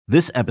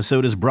This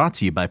episode is brought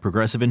to you by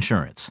Progressive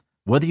Insurance.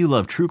 Whether you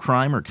love true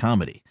crime or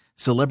comedy,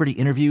 celebrity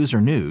interviews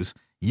or news,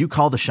 you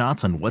call the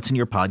shots on what's in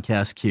your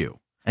podcast queue.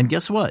 And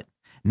guess what?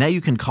 Now you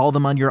can call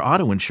them on your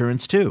auto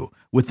insurance too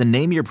with the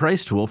Name Your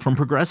Price tool from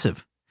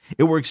Progressive.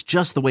 It works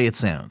just the way it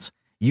sounds.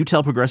 You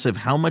tell Progressive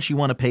how much you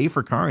want to pay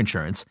for car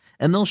insurance,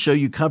 and they'll show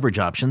you coverage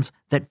options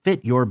that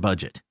fit your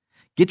budget.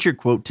 Get your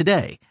quote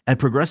today at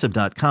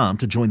Progressive.com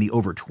to join the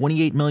over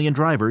 28 million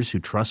drivers who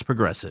trust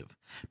Progressive.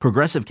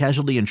 Progressive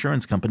Casualty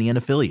Insurance Company and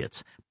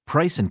Affiliates.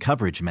 Price and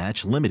coverage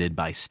match limited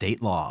by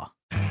state law.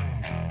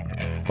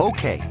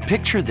 Okay,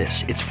 picture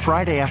this. It's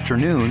Friday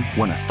afternoon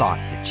when a thought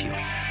hits you.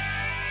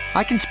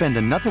 I can spend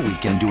another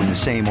weekend doing the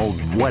same old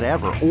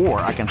whatever,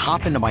 or I can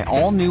hop into my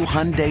all-new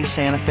Hyundai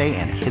Santa Fe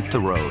and hit the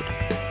road.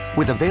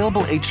 With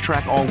available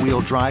H-Track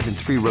all-wheel drive and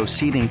 3-row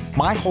seating,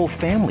 my whole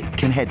family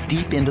can head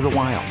deep into the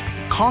wild.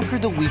 Conquer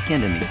the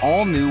weekend in the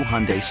all-new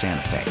Hyundai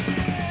Santa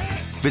Fe.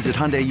 Visit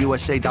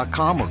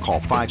HyundaiUSA.com or call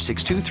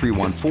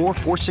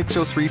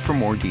 562-314-4603 for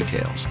more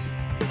details.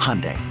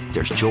 Hyundai,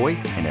 there's joy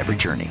in every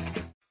journey.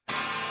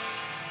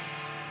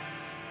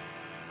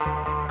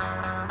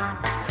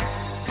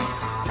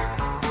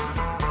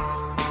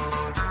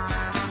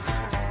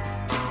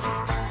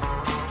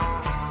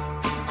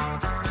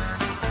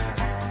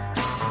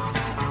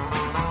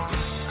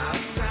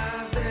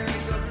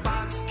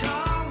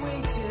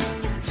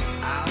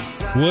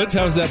 Woods,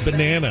 how's that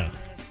banana?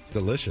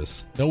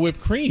 Delicious. No whipped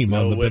cream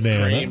on the whipped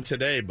banana. Cream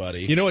today,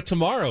 buddy. You know what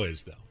tomorrow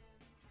is, though?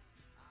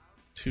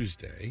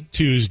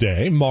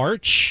 Tuesday,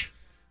 March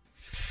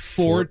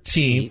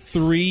 14th.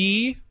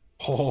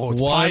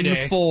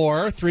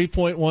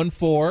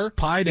 3.14.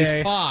 Pie Day.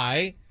 Is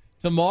pie.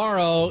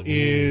 Tomorrow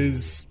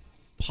is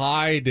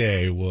Pie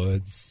Day,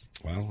 Woods.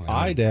 Well,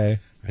 Pie Day.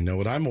 I know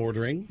what I'm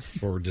ordering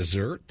for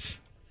dessert.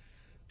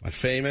 My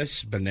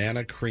famous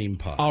banana cream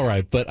pie. All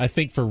right, but I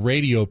think for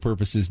radio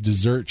purposes,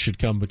 dessert should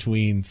come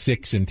between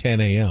 6 and 10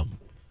 a.m.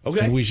 Okay.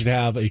 And we should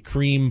have a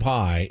cream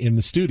pie in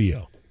the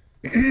studio.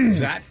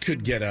 That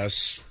could get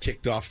us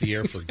kicked off the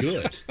air for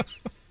good.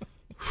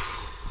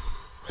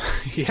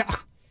 Yeah.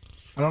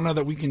 I don't know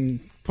that we can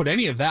put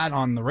any of that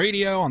on the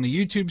radio, on the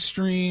YouTube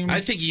stream.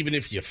 I think even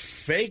if you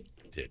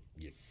faked it.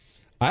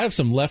 I have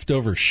some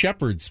leftover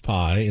shepherd's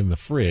pie in the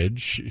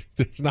fridge.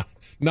 It's not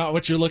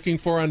what you're looking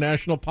for on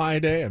National Pie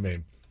Day. I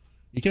mean,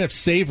 you can have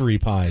savory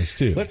pies,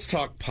 too. Let's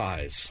talk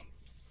pies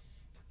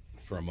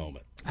for a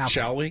moment,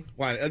 shall we?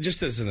 Why,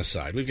 just as an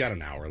aside, we've got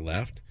an hour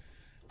left.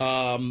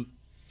 Do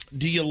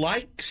you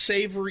like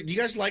savory? Do you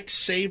guys like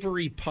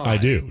savory pie? I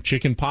do.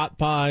 Chicken pot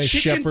pie,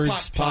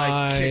 shepherd's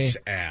pie. Kicks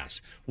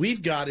ass.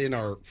 We've got in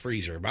our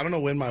freezer, I don't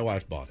know when my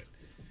wife bought it.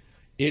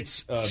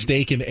 It's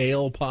steak and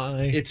ale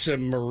pie. It's a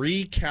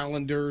Marie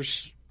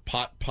Callender's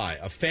pot pie,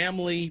 a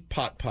family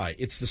pot pie.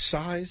 It's the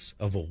size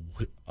of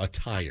a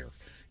tire.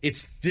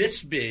 It's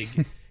this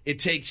big.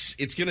 It's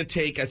going to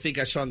take, I think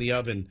I saw in the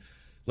oven,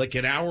 like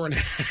an hour and a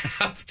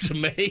half to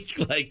make.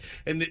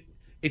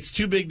 It's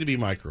too big to be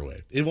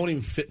microwaved. It won't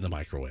even fit in the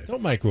microwave.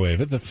 Don't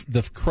microwave it.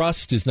 The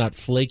crust is not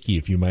flaky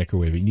if you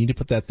microwave it. You need to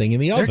put that thing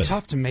in the oven. They're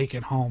tough to make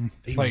at home.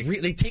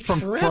 They take from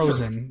forever.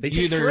 Frozen. They you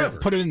take either forever.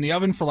 Put it in the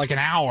oven for like an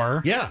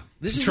hour. Yeah.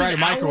 This is try an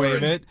to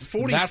microwave hour it. and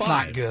 45. That's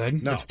not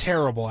good. No. It's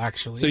terrible,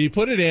 actually. So you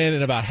put it in,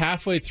 and about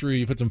halfway through,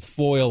 you put some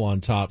foil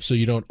on top so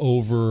you don't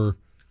overburn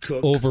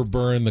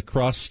the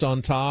crust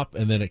on top,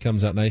 and then it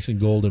comes out nice and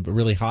golden, but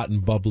really hot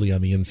and bubbly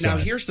on the inside. Now,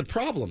 here's the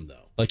problem, though.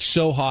 Like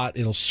so hot,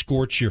 it'll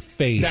scorch your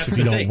face That's if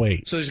you the don't thing.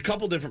 wait. So there's a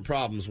couple different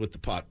problems with the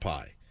pot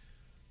pie.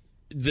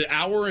 The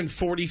hour and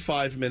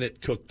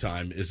 45-minute cook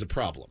time is a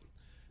problem.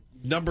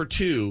 Number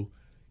two,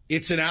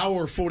 it's an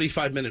hour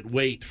 45-minute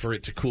wait for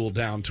it to cool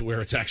down to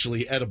where it's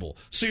actually edible.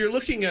 So you're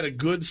looking at a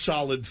good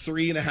solid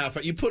 3.5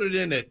 hours. You put it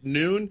in at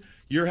noon,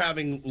 you're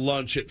having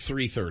lunch at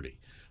 3:30.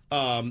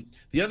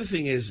 The other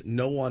thing is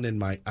no one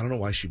in I don't know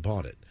why she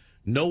bought it.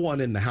 No one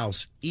in the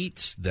house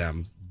eats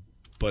them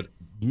but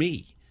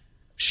me.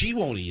 She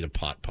won't eat a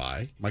pot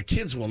pie. My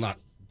kids will not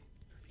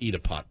eat a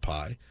pot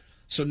pie.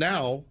 So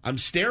now I'm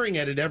staring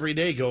at it every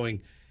day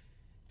going,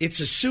 it's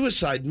a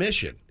suicide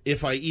mission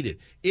if I eat it.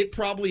 It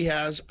probably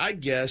has, I'd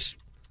guess,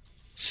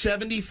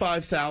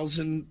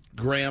 75,000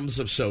 grams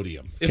of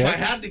sodium. If I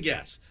had to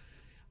guess.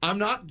 I'm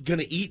not going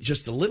to eat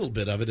just a little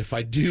bit of it if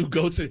I do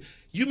go through.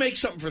 You make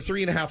something for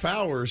 3.5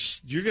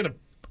 hours,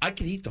 I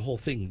could eat the whole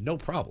thing, no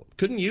problem.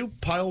 Couldn't you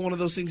pile one of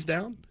those things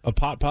down? A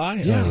pot pie?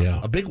 Yeah, Oh, yeah.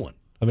 A big one.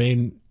 I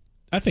mean,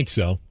 I think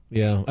so.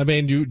 Yeah. I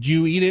mean, do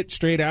you eat it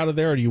straight out of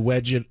there, or do you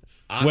wedge it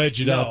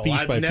up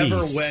piece by piece? I've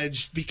never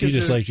wedged because you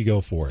just like to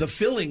go for it. The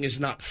filling is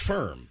not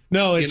firm.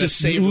 No, it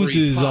just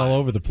oozes pie. all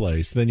over the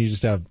place. Then you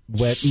just have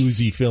wet,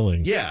 oozy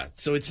filling. Yeah,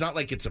 so it's not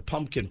like it's a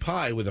pumpkin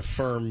pie with a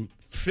firm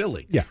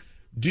filling. Yeah.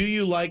 Do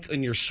you like,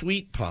 in your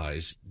sweet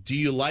pies, do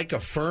you like a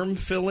firm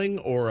filling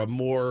or a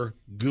more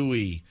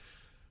gooey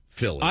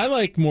filling? I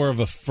like more of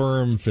a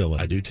firm filling.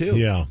 I do too.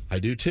 Yeah. I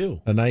do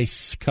too. A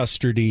nice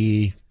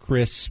custardy,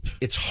 crisp.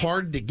 It's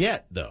hard to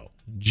get, though.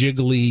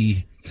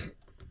 Jiggly.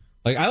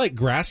 Like, I like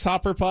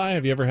grasshopper pie.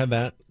 Have you ever had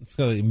that? It's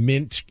got like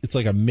mint. It's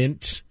like a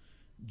mint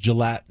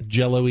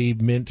jello-y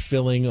mint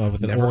filling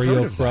with an Never heard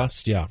Oreo of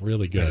crust. Yeah,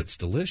 really good. Yeah, it's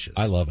delicious.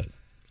 I love it.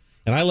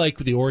 And I like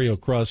the Oreo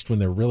crust when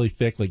they're really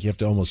thick, like you have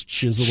to almost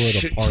chisel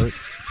it apart.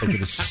 Like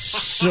it is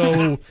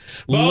so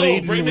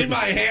laden bring me with,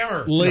 my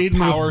hammer. laden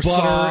power with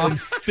butter saw. and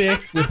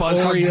thick with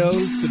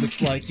Oreos. And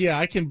it's like, yeah,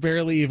 I can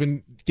barely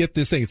even get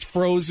this thing. It's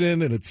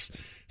frozen and it's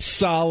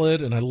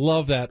solid, and I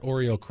love that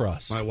Oreo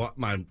crust.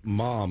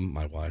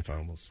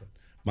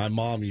 My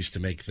mom used to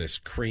make this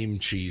cream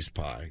cheese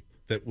pie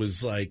that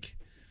was like,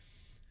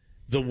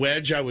 the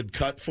wedge I would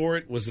cut for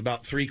it was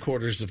about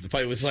 3/4 of the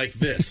pie. It was like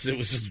this. It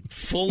was just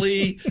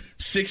fully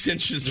 6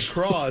 inches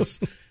across.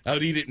 I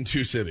would eat it in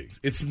 2 sittings.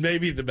 It's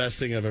maybe the best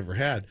thing I've ever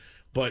had,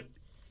 but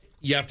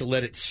you have to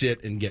let it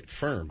sit and get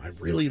firm. I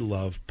really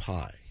love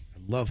pie. I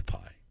love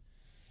pie.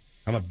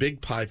 I'm a big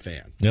pie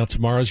fan. Now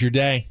tomorrow's your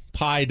day.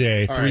 Pie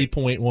Day,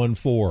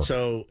 3.14.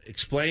 So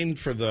explain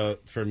for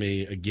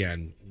me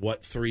again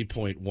what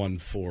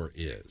 3.14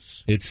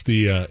 is. It's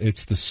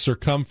the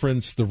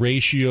circumference, the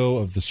ratio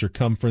of the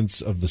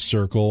circumference of the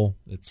circle.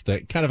 It's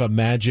that kind of a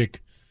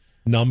magic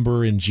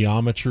number in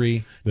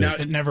geometry. Now,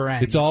 It never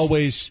ends.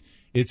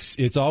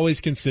 It's always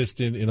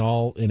consistent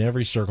in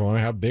every circle, no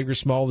matter how big or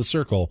small the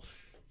circle.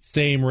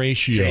 Same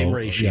ratio.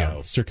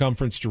 Yeah,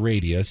 circumference to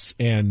radius,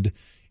 and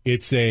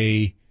it's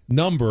a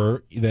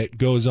number that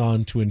goes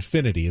on to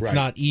infinity. It's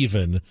not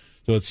even.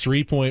 So it's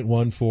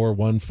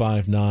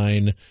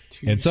 3.14159.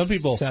 And some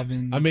people, I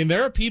mean,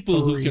 there are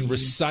people who can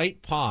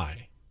recite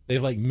pi.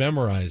 They've like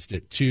memorized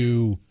it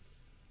to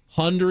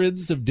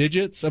hundreds of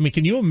digits. I mean,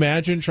 can you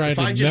imagine trying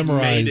to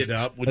memorize made it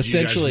up, would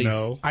essentially you guys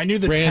know? I knew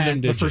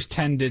the first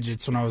 10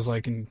 digits when I was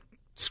like in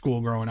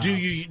school growing up.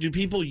 Do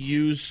people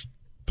use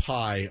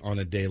pi on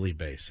a daily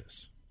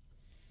basis?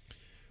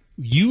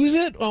 Use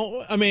it?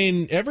 Well, I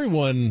mean,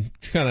 everyone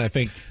kind of, I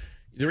think.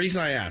 The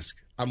reason I ask,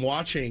 I'm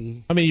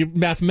watching. I mean,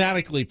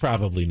 mathematically,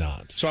 probably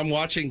not. So I'm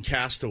watching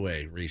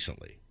Castaway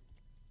recently,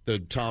 the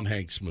Tom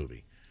Hanks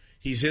movie.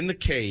 He's in the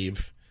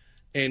cave,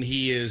 and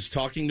he is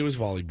talking to his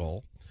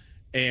volleyball,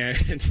 and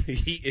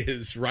he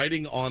is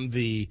writing on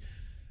the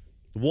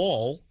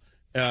wall,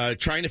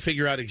 trying to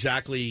figure out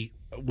exactly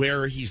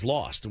where he's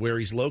lost, where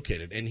he's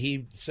located. And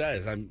he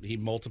says, he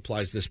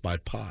multiplies this by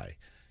pi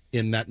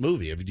in that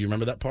movie. Do you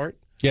remember that part?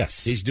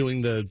 Yes. He's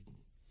doing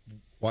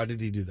why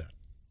did he do that?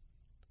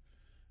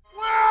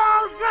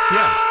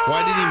 Yeah,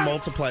 why did he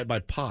multiply it by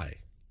pi,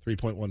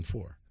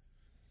 3.14?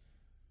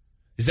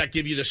 Does that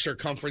give you the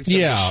circumference of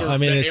the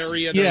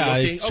area they're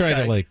looking? It's trying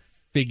to like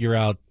figure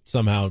out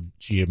somehow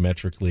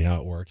geometrically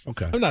how it works.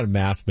 Okay. I'm not a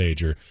math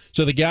major.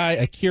 So the guy,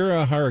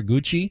 Akira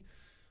Haraguchi,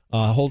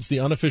 holds the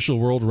unofficial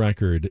world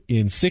record.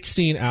 In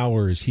 16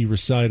 hours, he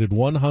recited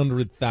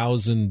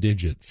 100,000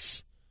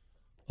 digits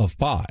of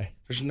pi.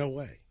 There's no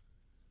way.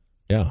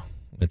 Yeah,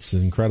 it's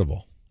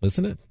incredible,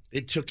 isn't it?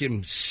 It took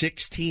him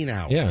 16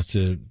 hours. Yeah,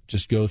 to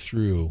just go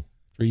through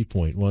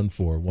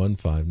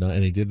 3.14159,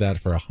 and he did that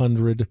for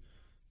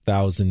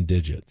 100,000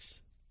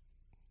 digits.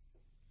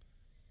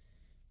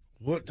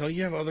 What? Don't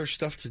you have other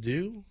stuff to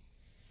do?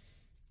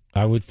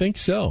 I would think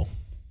so,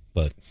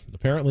 but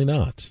apparently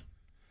not.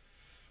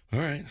 All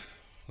right,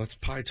 let's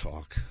pie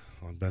talk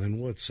on Ben and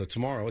Woods. So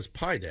tomorrow is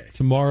Pie Day.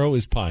 Tomorrow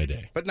is Pie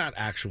Day. But not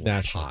actual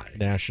pie.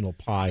 National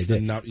Pie Day.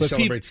 It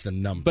celebrates the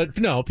number. But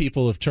no,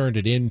 people have turned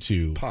it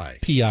into Pie.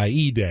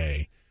 PIE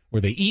Day,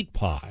 where they eat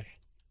pie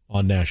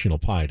on National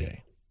Pie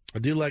Day. I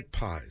do like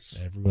pies.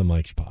 Everyone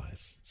likes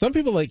pies. Some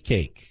people like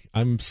cake.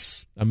 I'm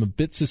a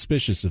bit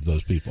suspicious of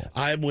those people.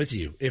 I'm with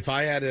you. If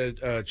I had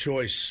a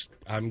choice,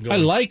 I'm going. I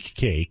like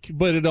cake,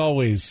 but it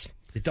always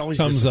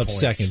comes up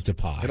second to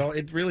pie.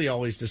 It really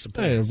always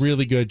disappoints. A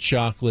really good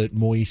chocolate,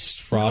 moist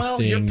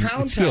frosting. Well, your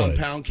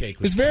pound cake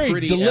was it's very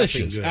pretty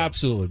delicious, good.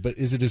 absolutely. But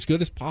is it as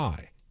good as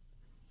pie?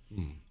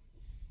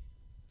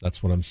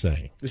 That's what I'm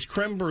saying. Is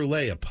creme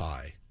brulee a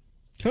pie?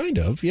 Kind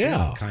of,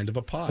 yeah. Kind of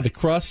a pie. The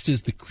crust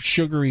is the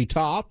sugary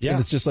top, and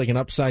it's just like an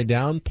upside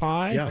down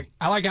pie. Yeah.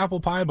 I like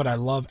apple pie, but I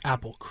love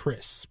apple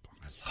crisp.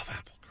 I love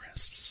apple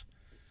crisps.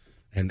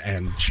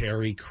 And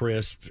cherry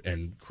crisp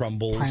and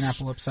crumbles.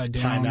 Pineapple upside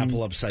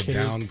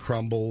down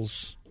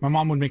crumbles. My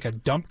mom would make a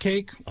dump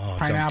cake.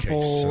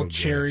 Pineapple, so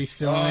cherry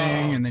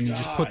filling, and then you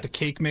just put the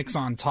cake mix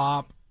on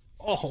top.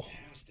 Oh.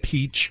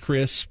 Peach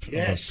crisp.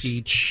 Yes.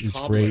 Peach is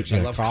Cobblers. great.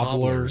 I love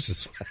cobblers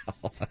as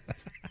well.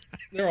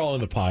 They're all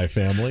in the pie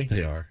family.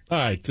 They are. All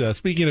right.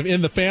 Speaking of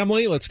in the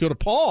family, let's go to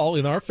Paul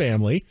in our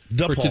family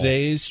for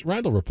today's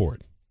Randall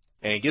Report.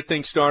 And get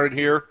things started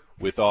here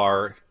with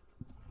our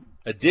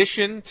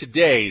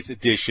today's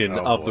edition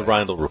of the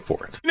Randall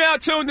Report. Now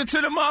tuned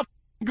into the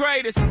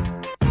greatest.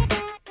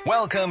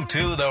 Welcome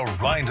to the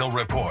Rindle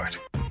Report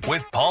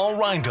with Paul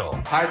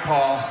Rindle. Hi,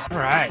 Paul. All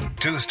right.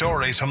 2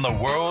 stories from the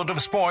world of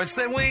sports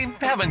that we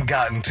haven't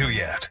gotten to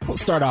yet. We'll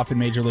start off in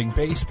Major League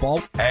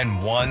Baseball.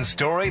 And 1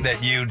 story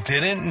that you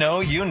didn't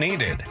know you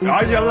needed.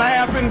 Are you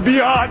laughing,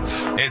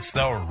 biatch? It's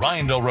the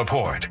Rindle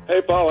Report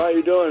Hey, Paul, how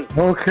you doing?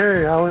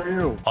 Okay, how are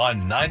you?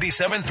 on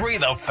 97.3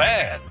 The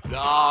Fan.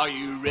 Are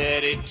you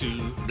ready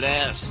to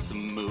bless the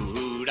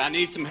mood? I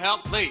need some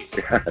help, please.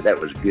 That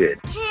was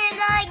good. Can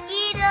I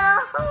get a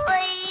oh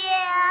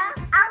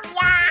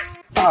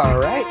yeah? All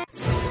right.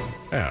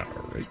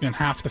 It's been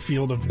half the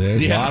field of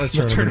There's a lot of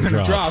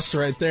tournament drops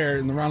right there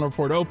in the Rhino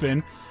Report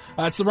Open.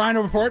 It's the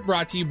Rhino Report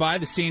brought to you by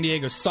the San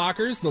Diego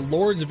Sockers. The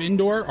Lords of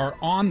Indoor are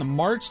on the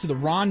march to the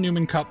Ron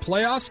Newman Cup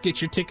playoffs.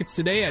 Get your tickets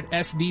today at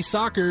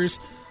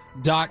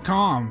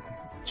sdsockers.com.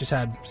 Just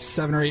had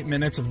 7 or 8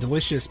 minutes of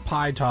delicious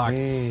pie talk. You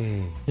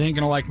ain't going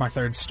to like my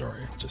third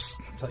story. I'll just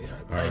tell you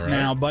that right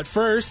now. But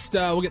first,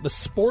 we'll get the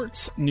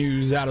sports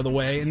news out of the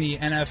way. In the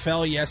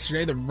NFL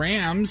yesterday, the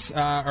Rams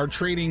are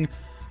trading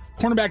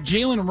cornerback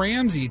Jalen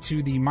Ramsey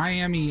to the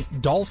Miami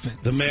Dolphins.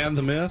 The man,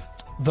 the myth?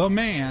 The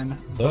man,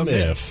 the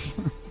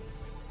myth.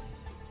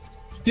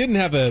 Didn't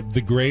have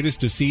the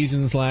greatest of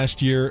seasons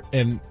last year,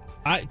 and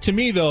to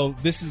me, though,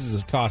 this is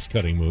a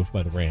cost-cutting move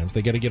by the Rams.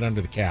 They got to get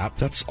under the cap.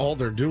 That's all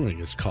they're doing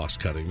is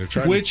cost-cutting. They're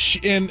trying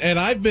and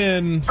I've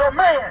been... The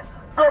man,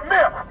 the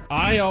myth.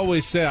 I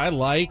always say I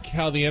like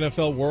how the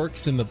NFL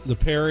works and the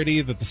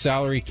parity that the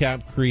salary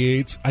cap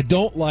creates. I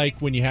don't like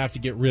when you have to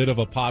get rid of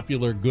a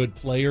popular good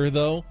player,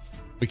 though,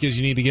 because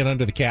you need to get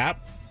under the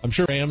cap. I'm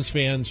sure Rams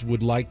fans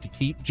would like to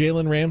keep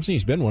Jalen Ramsey.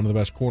 He's been one of the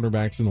best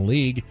cornerbacks in the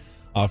league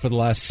for the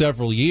last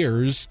several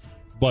years,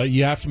 but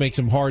you have to make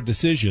some hard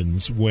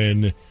decisions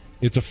when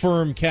it's a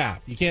firm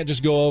cap. You can't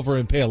just go over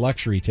and pay a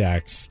luxury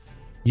tax.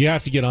 You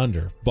have to get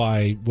under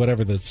by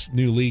whatever this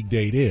new league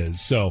date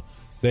is. So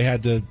they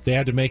had to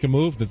make a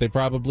move that they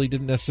probably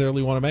didn't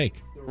necessarily want to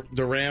make.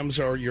 The Rams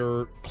are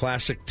your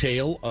classic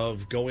tale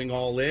of going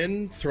all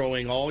in,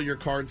 throwing all your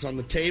cards on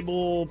the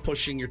table,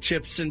 pushing your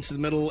chips into the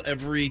middle,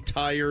 every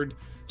tired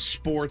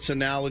sports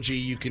analogy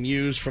you can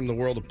use from the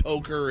world of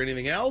poker or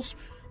anything else.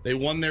 They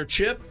won their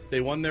chip.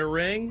 They won their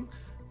ring.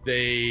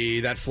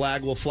 That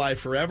flag will fly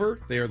forever.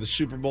 They are the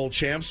Super Bowl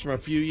champs from a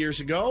few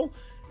years ago,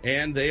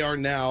 and they are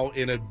now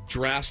in a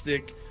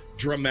drastic,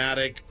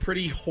 dramatic,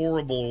 pretty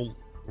horrible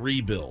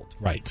rebuild.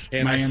 Right.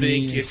 And Miami I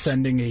think is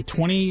sending a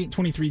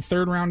 2023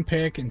 third-round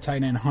pick and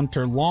tight end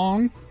Hunter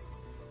Long.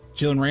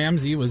 Jalen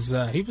Ramsey was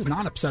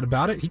not upset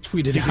about it. He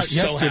tweeted out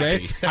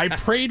yesterday, I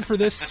prayed for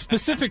this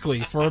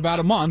specifically for about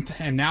a month,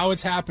 and now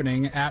it's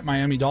happening at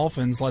Miami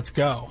Dolphins. Let's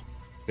go.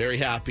 Very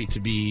happy to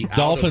be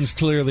Dolphins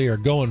clearly are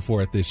going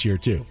for it this year,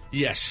 too.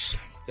 Yes.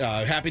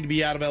 Happy to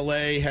be out of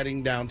L.A.,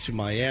 heading down to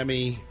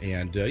Miami.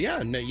 And,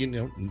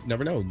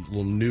 never know. A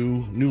little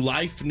new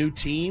life, new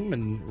team,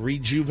 and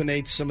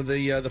rejuvenate some of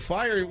the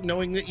fire,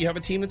 knowing that you have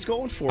a team that's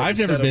going for it. I've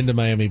never been to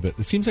Miami, but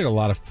it seems like a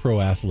lot of pro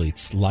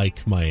athletes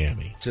like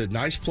Miami. It's a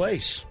nice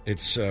place.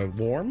 It's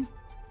warm,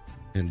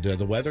 and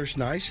the weather's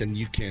nice, and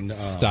you can...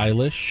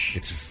 stylish.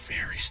 It's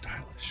very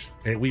stylish.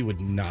 And we would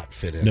not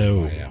fit in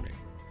Miami.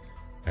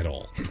 At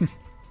all.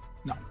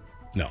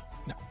 No.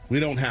 We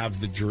don't have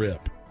the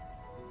drip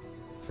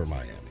for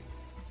Miami.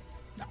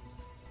 No.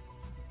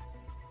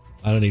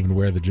 I don't even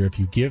wear the drip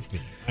you give me.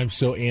 I'm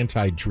so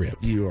anti-drip.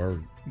 You are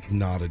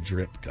not a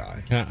drip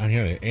guy.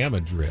 I am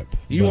a drip.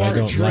 You are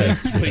a drip,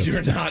 but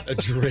you're not a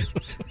drip.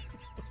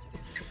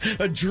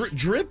 A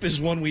drip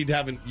is one we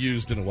haven't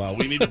used in a while.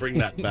 We need to bring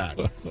that back.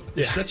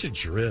 Yeah. Such a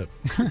drip.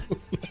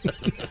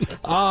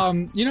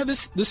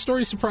 This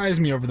story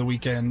surprised me over the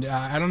weekend.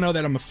 I don't know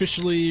that I'm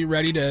officially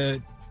ready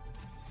to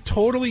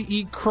totally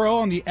eat crow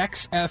on the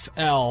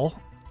XFL,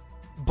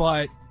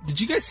 but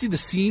did you guys see the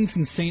scenes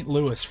in St.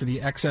 Louis for the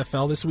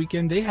XFL this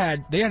weekend? They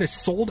had a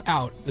sold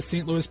out, the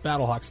St. Louis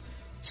Battlehawks,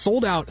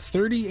 sold out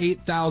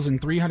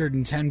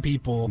 38,310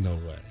 people no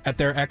way. At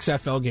their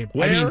XFL game.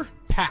 Where? I mean,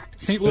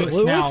 packed. St. Louis.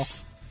 Now,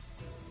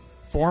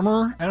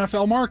 former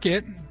NFL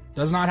market,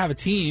 does not have a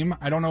team.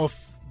 I don't know if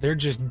they're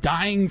just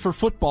dying for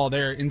football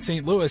there in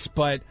St. Louis,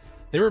 but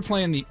they were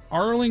playing the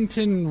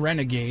Arlington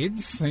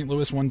Renegades. St.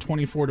 Louis won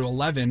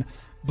 24-11,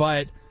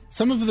 but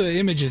some of the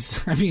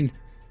images,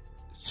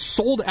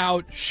 sold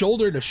out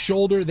shoulder to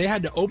shoulder. They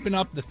had to open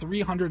up the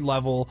 300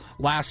 level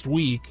last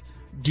week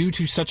due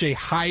to such a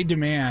high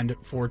demand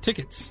for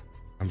tickets.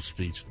 I'm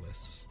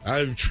speechless.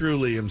 I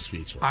truly am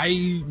speechless.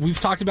 We've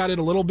talked about it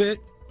a little bit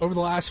over the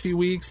last few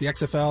weeks, the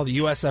XFL, the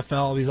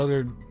USFL, these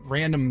other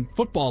random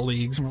football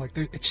leagues, and we're like,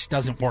 it just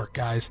doesn't work,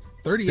 guys.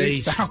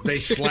 38,000. They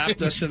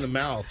slapped us in the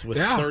mouth with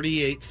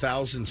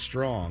 38,000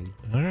 strong.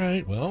 All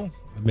right, well,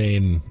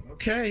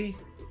 okay.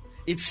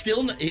 It's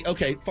still...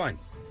 Okay, fine.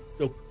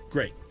 Oh,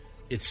 great.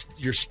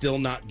 You're still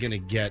not going to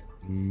get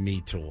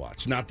me to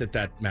watch. Not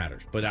that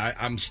matters, but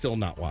I'm still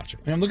not watching.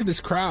 And look at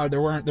this crowd.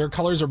 Their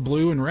colors are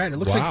blue and red. It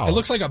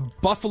looks like a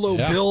Buffalo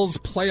Bills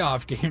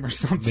playoff game or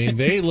something.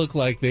 They look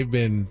like they've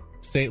been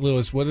St.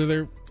 Louis. What are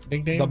their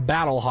nicknames? The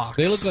Battlehawks.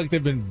 They look like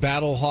they've been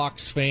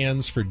Battlehawks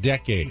fans for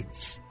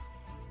decades.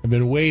 I've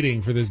been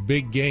waiting for this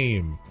big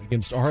game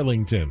against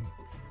Arlington,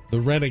 the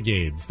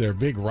Renegades, their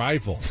big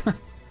rival.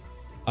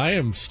 I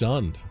am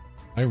stunned.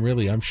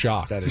 I'm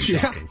shocked. That is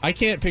shocking. I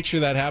can't picture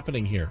that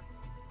happening here.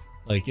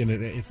 Like,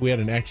 if we had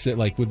an exit,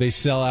 would they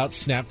sell out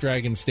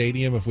Snapdragon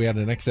Stadium if we had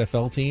an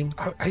XFL team?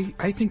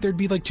 I think there'd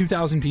be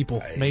 2,000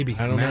 people, maybe.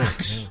 I don't know.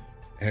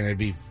 And it'd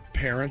be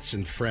parents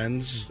and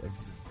friends of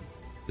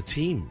the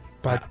team.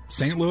 But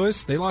St.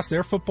 Louis, they lost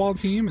their football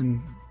team,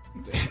 and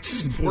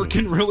it's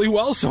working really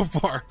well so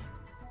far.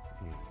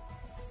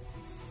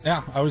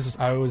 Yeah, I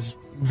was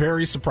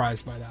very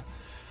surprised by that.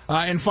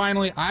 And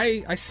finally,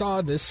 I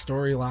saw this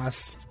story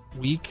last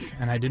week,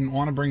 and I didn't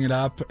want to bring it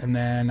up, and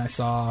then I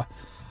saw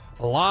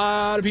a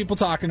lot of people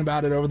talking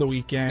about it over the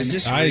weekend. Is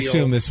this I real?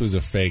 assumed this was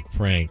a fake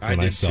prank when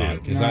I saw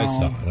it, because I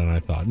saw it, and I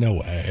thought, no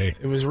way.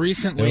 It was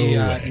recently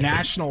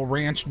National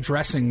Ranch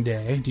Dressing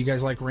Day. Do you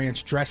guys like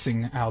ranch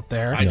dressing out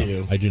there? I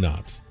do. I do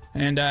not.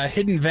 And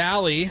Hidden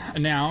Valley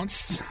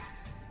announced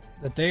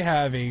that they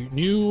have a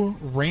new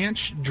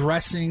ranch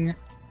dressing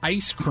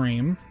ice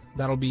cream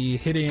that'll be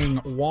hitting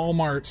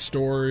Walmart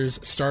stores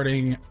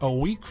starting a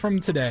week from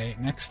today,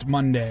 next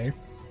Monday.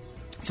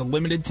 It's a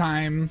limited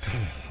time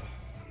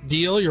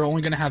deal. You're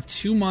only going to have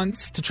 2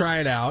 months to try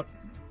it out.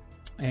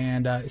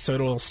 And so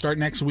it'll start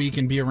next week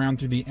and be around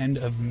through the end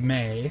of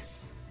May.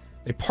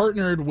 They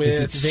partnered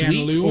with Is it Van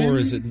sweet Leeuwen. or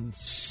is it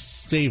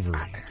savory?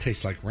 It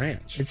tastes like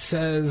ranch. It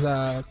says,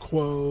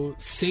 quote,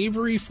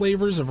 savory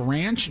flavors of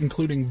ranch,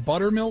 including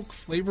buttermilk,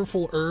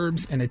 flavorful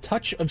herbs, and a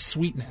touch of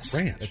sweetness. A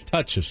Ranch.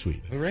 touch of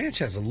sweetness. The ranch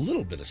has a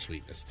little bit of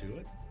sweetness to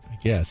it. I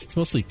guess. It's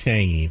mostly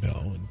tangy,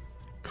 though.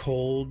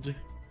 Cold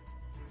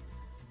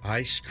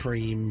ice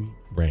cream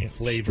Ranch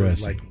flavored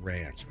dressing. like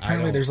ranch.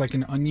 Apparently there's like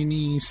an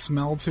oniony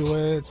smell to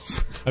it.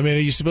 I mean, are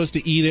you supposed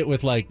to eat it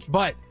with like...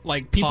 But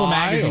like People pie,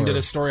 Magazine or- did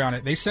a story on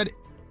it. They said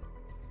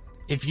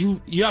if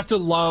you have to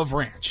love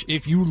ranch.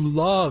 If you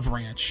love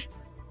ranch,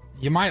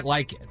 you might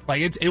like it.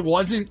 Like it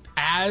wasn't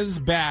as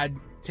bad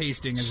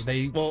tasting as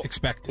they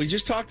expected. We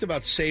just talked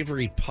about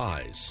savory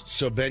pies.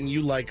 So Ben,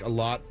 you like a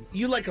lot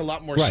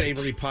more Right.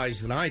 savory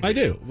pies than I do. I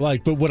do.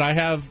 But would I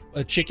have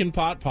a chicken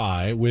pot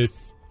pie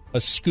with a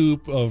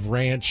scoop of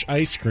ranch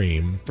ice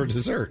cream for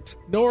dessert?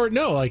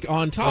 No, like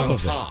on top On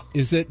of top. it.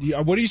 Is that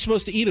what are you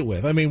supposed to eat it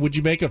with? I mean, would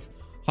you make a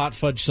hot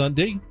fudge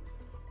sundae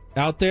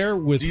out there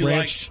with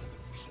ranch?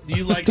 Do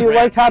you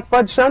like hot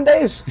fudge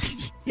sundaes?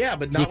 Yeah,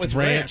 but not with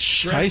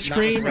ranch ranch ice Not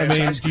with cream. I ranch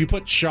mean, ice do you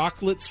put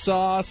chocolate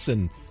sauce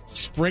and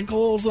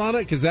sprinkles on it?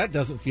 Because that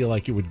doesn't feel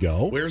like it would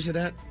go. Where's it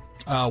at?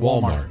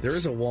 Walmart. There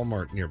is a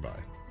Walmart nearby.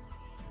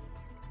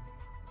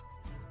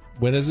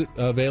 When is it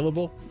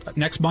available?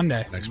 Next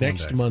Monday.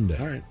 Next Monday.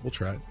 All right, we'll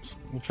try it.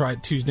 We'll try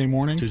it Tuesday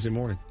morning. Tuesday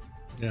morning.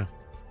 Yeah.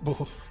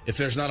 If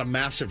there's not a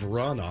massive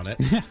run on it.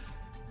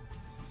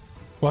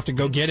 We'll have to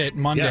go get it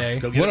Monday. Yeah,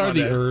 go get What it are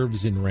Monday. the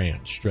herbs in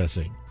ranch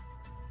dressing?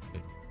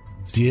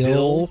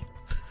 Dill.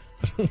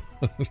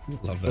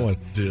 Love that.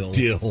 Dill.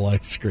 Dill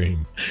ice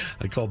cream.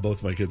 I call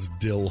both my kids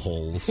dill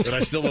holes. And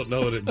I still don't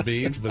know what it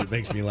means, but it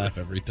makes me laugh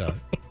every time.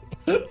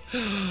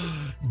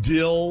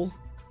 Dill.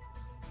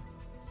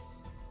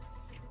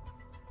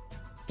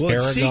 Well,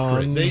 it's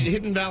Tarragon. secret.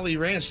 Hidden Valley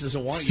Ranch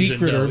doesn't want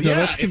Secret you to know. herb. No, Yeah,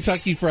 that's it's-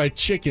 Kentucky Fried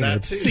Chicken. that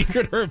That's too.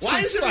 secret herbs. Why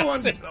and does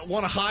everyone spices.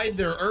 want to hide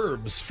their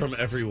herbs from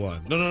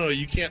everyone? No.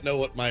 You can't know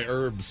what my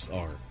herbs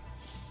are.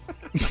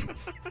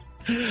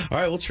 All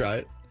right, we'll try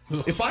it.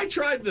 If I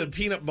tried the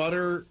peanut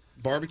butter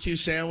barbecue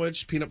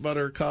sandwich, peanut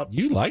butter cup,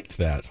 You liked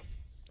that.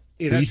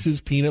 it had, Reese's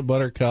peanut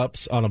butter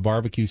cups on a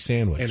barbecue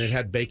sandwich. and it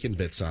had bacon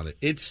bits on it.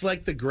 It's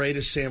like the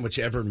greatest sandwich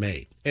ever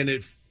made. And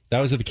if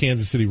That was at the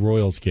Kansas City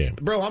Royals game.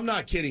 bro, I'm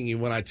not kidding you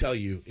when I tell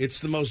you it's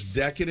the most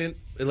decadent.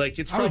 Like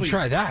it's I would probably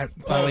try that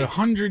probably-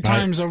 100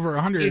 times over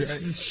 100. It's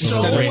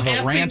so Instead of a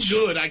effing ranch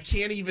good. I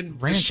can't even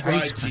ranch describe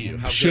ice to you cream.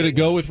 how Should good it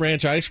go with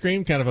ranch ice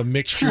cream? Kind of a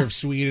mixture of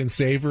sweet and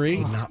savory.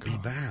 would not be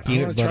bad. I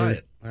Peanut want to try butter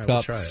it. All right, we'll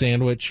cup try it.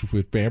 sandwich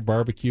with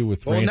barbecue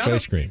with Well, ranch now that-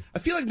 ice cream. I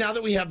feel like now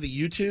that we have the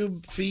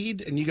YouTube feed,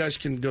 and you guys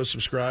can go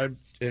subscribe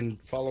and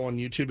follow on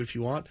YouTube if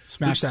you want.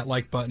 Smash that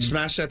like button.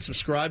 Smash that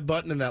subscribe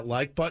button and that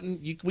like button.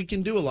 We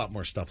can do a lot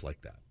more stuff like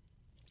that.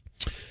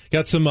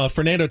 Got some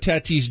Fernando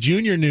Tatis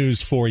Jr.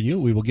 news for you.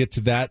 We will get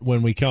to that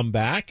when we come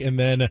back. And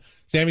then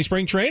Sammy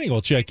Spring Training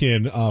will check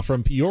in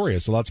from Peoria.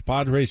 So lots of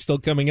Padres still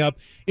coming up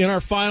in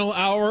our final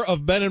hour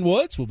of Ben and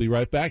Woods. We'll be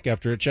right back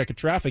after a check of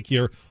traffic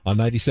here on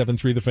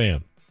 97.3 The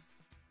Fan.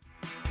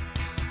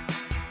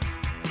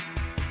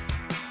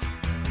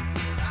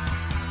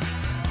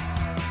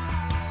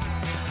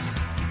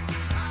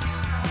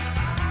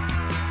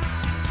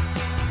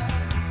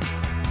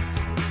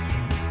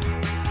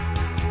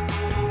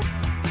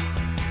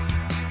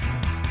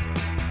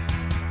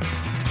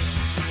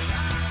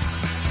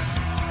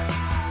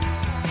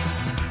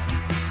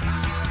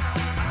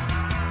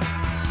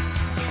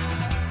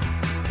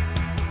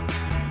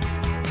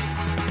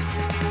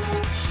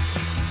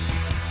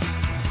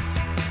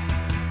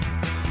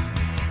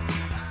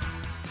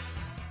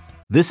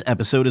 This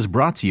episode is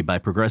brought to you by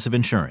Progressive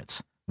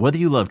Insurance. Whether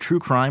you love true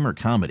crime or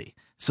comedy,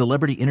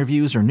 celebrity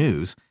interviews or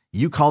news,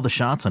 you call the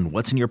shots on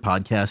what's in your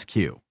podcast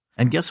queue.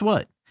 And guess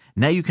what?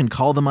 Now you can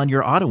call them on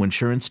your auto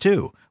insurance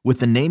too with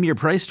the Name Your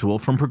Price tool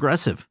from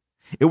Progressive.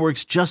 It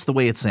works just the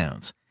way it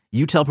sounds.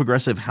 You tell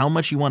Progressive how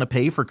much you want to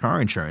pay for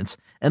car insurance,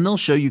 and they'll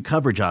show you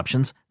coverage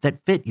options that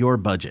fit your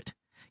budget.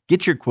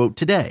 Get your quote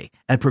today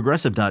at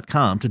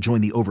Progressive.com to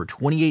join the over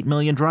 28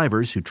 million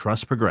drivers who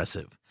trust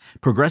Progressive.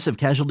 Progressive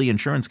Casualty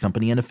Insurance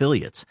Company and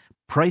Affiliates.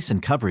 Price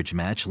and coverage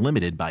match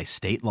limited by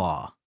state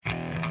law.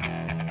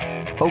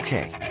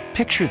 Okay,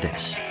 picture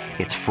this.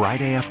 It's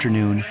Friday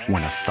afternoon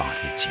when a thought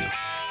hits you.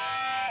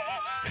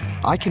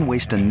 I can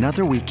waste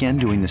another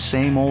weekend doing the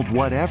same old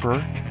whatever,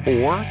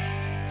 or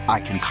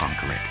I can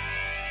conquer it.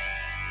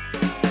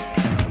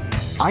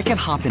 I can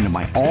hop into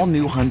my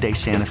all-new Hyundai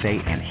Santa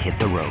Fe and hit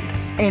the road.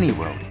 Any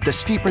road. The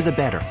steeper, the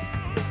better.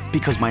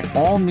 Because my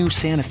all-new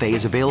Santa Fe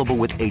is available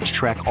with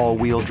H-Track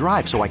all-wheel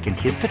drive, so I can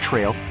hit the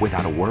trail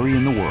without a worry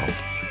in the world.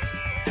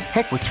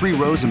 Heck, with 3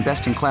 rows and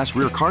best-in-class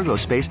rear cargo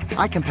space,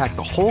 I can pack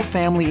the whole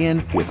family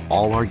in with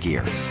all our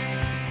gear.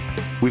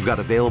 We've got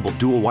available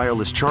dual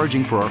wireless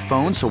charging for our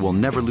phones, so we'll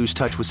never lose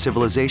touch with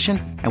civilization,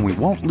 and we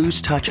won't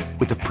lose touch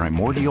with the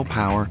primordial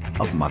power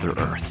of Mother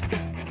Earth.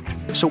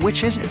 So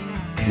which is it?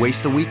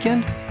 Waste the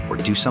weekend or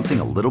do something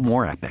a little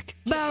more epic?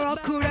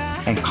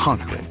 And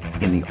conquer it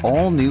in the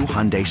all-new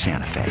Hyundai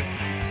Santa Fe.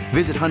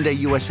 Visit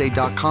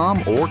HyundaiUSA.com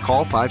or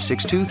call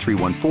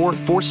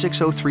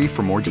 562-314-4603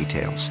 for more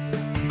details.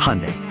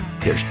 Hyundai,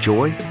 there's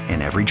joy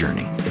in every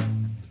journey.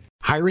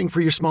 Hiring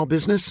for your small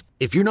business?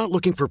 If you're not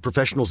looking for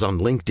professionals on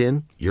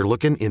LinkedIn, you're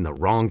looking in the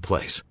wrong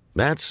place.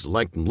 That's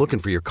like looking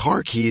for your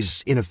car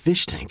keys in a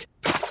fish tank.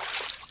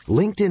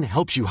 LinkedIn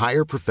helps you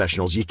hire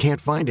professionals you can't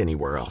find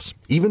anywhere else,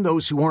 even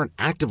those who aren't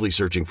actively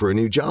searching for a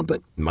new job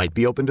but might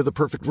be open to the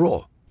perfect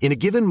role. In a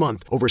given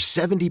month, over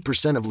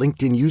 70% of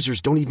LinkedIn users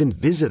don't even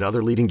visit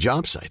other leading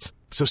job sites.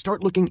 So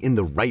start looking in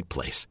the right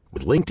place.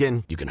 With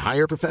LinkedIn, you can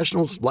hire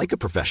professionals like a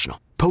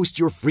professional. Post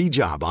your free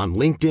job on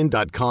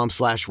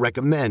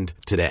linkedin.com/recommend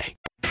today.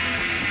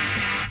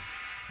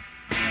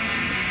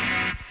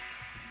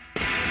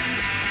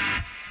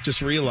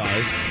 Just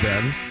realized,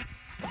 Ben,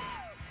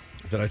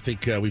 that I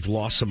think we've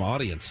lost some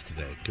audience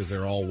today because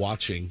they're all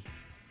watching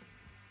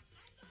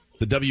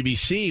the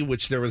WBC,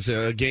 which there was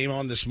a game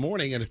on this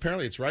morning, and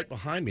apparently it's right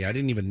behind me. I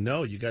didn't even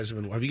know. Have you guys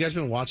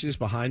been watching this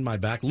behind my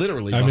back?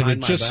 Literally behind my back? I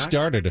mean, it just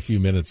started a few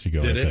minutes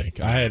ago, I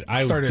think. I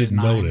didn't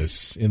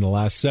notice in the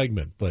last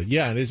segment. But,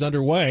 yeah, it is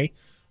underway.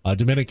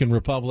 Dominican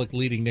Republic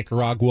leading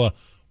Nicaragua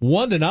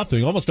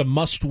 1-0, almost a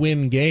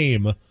must-win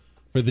game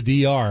for the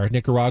DR.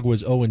 Nicaragua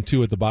is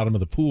 0-2 at the bottom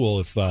of the pool.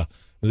 If the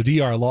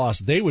DR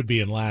lost, they would be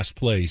in last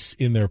place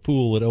in their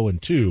pool at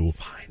 0-2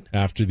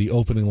 after the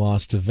opening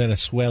loss to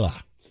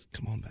Venezuela.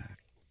 Come on back.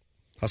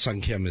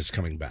 Ha-Seong Kim is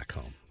coming back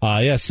home.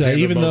 Yes,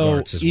 even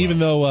though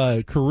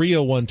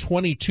Korea won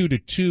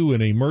 22-2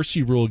 in a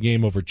mercy rule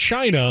game over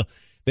China,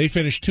 they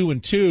finished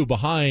 2-2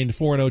 behind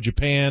 4-0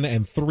 Japan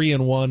and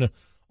 3-1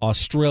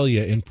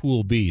 Australia in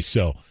Pool B.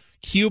 So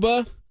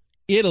Cuba,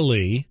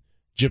 Italy,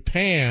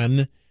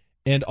 Japan,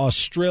 and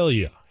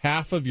Australia,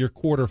 half of your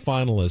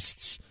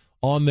quarterfinalists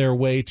on their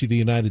way to the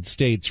United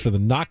States for the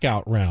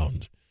knockout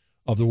round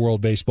of the World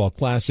Baseball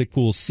Classic.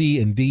 Pool C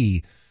and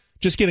D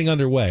just getting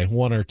underway,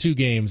 1 or 2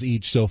 games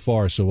each so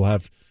far. So we'll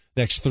have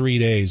next 3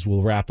 days,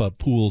 we'll wrap up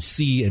Pool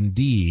C and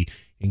D,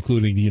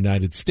 including the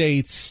United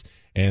States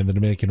and the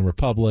Dominican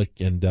Republic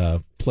and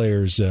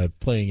players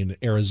playing in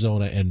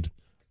Arizona and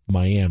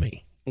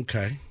Miami.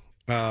 Okay.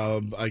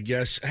 I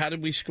guess, how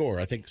did we score?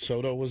 I think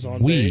Soto was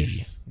on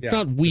base. It's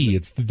not we,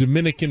 it's the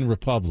Dominican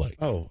Republic.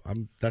 Oh,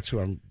 that's who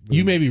I'm...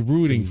 You may be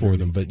rooting for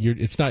them, but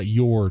it's not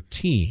your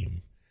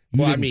team.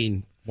 I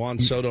mean, Juan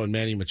Soto and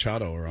Manny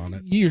Machado are on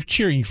it. You're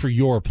cheering for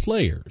your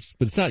players,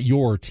 but it's not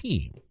your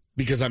team.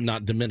 Because I'm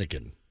not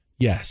Dominican.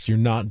 Yes, you're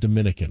not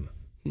Dominican.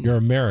 You're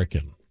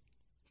American.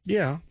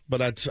 Yeah,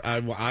 but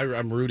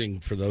I'm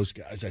rooting for those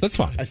guys. That's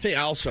fine. I think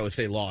also if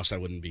they lost, I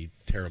wouldn't be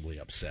terribly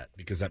upset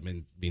because that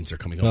means they're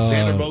coming home.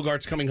 Xander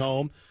Bogaerts coming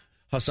home.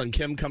 Ha-Seong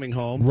Kim coming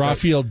home.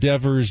 Rafael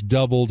Devers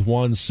doubled,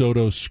 Juan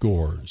Soto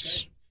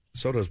scores.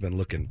 Soto's been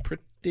looking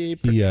pretty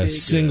He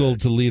singled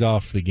to lead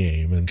off the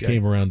game and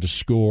came around to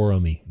score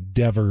on the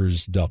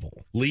Devers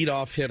double.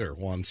 Lead-off hitter,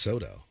 Juan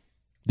Soto.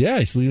 Yeah,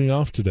 he's leading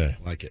off today.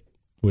 Like it.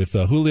 With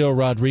Julio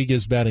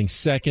Rodriguez batting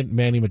second,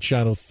 Manny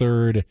Machado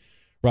third,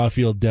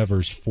 Rafael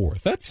Devers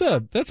fourth. That's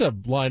a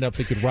lineup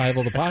that could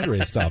rival the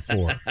Padres' top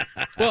 4.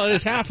 Well, it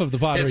is half of the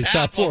Padres'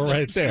 top 4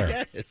 right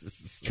there.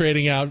 Yes.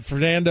 Trading out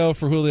Fernando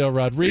for Julio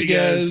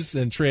Rodriguez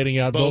and trading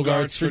out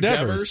Bogaerts for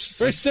Devers.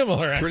 Very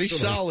similar, actually. Pretty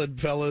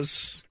solid,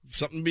 fellas.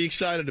 Something to be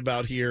excited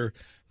about here.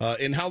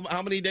 In how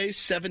many days?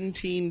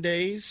 17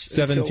 days?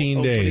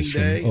 17 days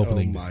from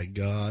opening day. Oh, my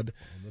God.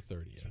 On the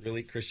 30th.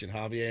 Really, Christian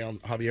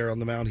Javier on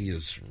the mound. He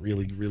is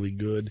really, really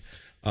good.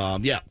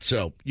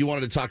 So you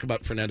wanted to talk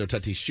about Fernando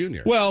Tatis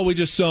Jr. Well, we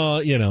just saw,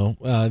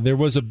 there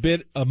was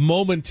a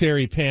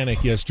momentary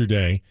panic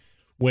yesterday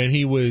when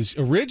he was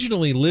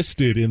originally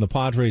listed in the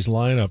Padres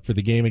lineup for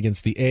the game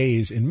against the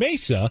A's in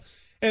Mesa,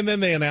 and then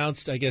they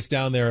announced, I guess,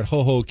 down there at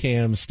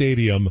Hohokam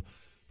Stadium,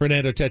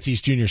 Fernando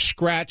Tatis Jr.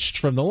 scratched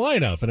from the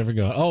lineup, and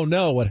everyone going, oh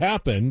no, what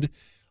happened?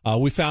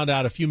 We found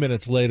out a few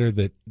minutes later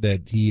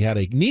that he had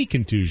a knee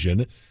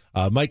contusion.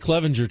 Mike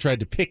Clevenger tried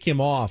to pick him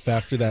off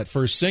after that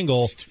first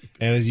single,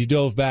 and as he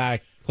dove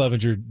back,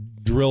 Clevenger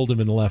drilled him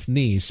in the left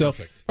knee. So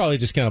probably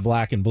just kind of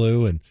black and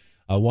blue, and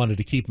wanted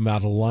to keep him out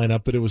of the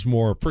lineup, but it was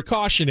more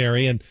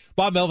precautionary. And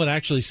Bob Melvin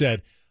actually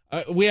said,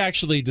 We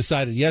actually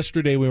decided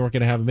yesterday we weren't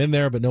going to have him in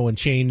there, but no one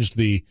changed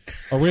the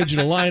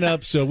original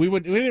lineup, so we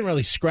didn't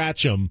really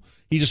scratch him.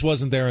 He just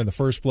wasn't there in the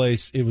first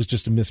place. It was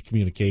just a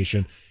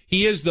miscommunication.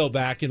 He is, though,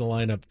 back in the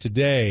lineup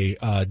today,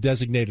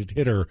 designated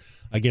hitter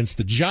against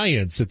the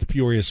Giants at the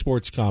Peoria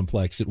Sports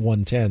Complex at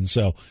 1:10.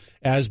 So,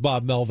 as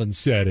Bob Melvin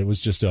said, it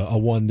was just a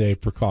one-day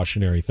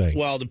precautionary thing.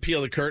 Well, to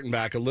peel the curtain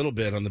back a little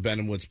bit on the Ben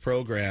and Woods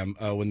program,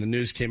 when the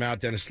news came out,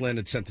 Dennis Lynn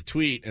had sent the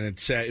tweet, and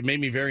it made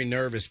me very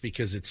nervous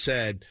because it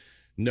said,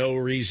 no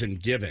reason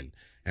given.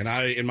 And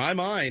in my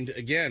mind,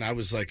 again, I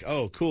was like,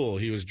 oh, cool,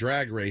 he was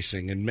drag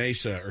racing in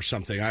Mesa or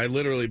something.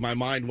 My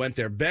mind went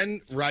there.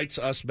 Ben writes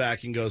us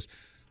back and goes,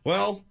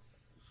 well,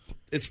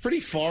 it's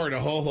pretty far to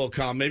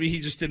Hohokam. Maybe he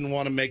just didn't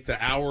want to make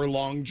the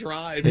hour-long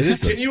drive.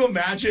 Can you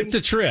imagine? It's a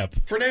trip.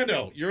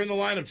 Fernando, you're in the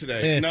lineup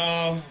today.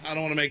 No, I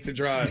don't want to make the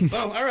drive.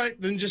 Oh, all right,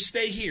 then just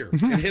stay here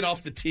and hit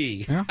off the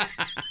tee. Yeah.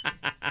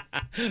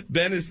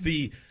 Ben is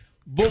the...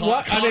 But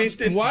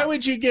why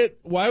would you get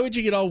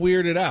all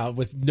weirded out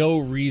with no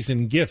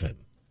reason given?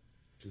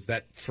 Because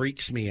that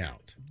freaks me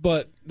out.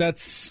 But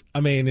that's,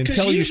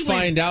 until you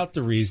find out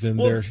the reason,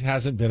 there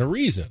hasn't been a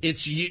reason.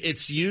 It's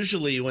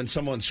usually when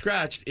someone's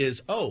scratched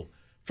is,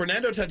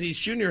 Fernando Tatis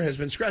Jr. has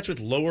been scratched with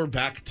lower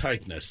back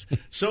tightness.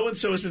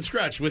 So-and-so has been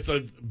scratched with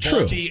a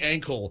bulky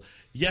ankle.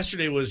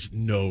 Yesterday was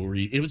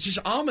it was just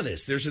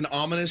ominous. There's an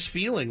ominous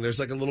feeling. There's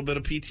like a little bit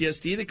of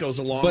PTSD that goes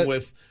along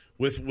with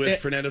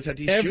Fernando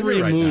Tatis Jr.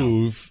 Every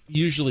move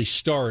usually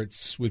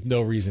starts with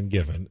no reason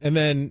given. And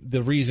then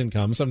the reason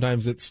comes.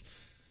 Sometimes it's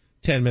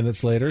 10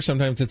 minutes later.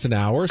 Sometimes it's an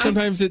hour.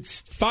 Sometimes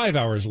it's 5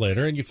 hours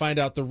later, and you find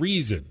out the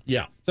reason.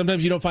 Yeah.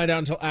 Sometimes you don't find out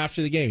until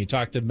after the game. You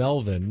talk to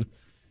Melvin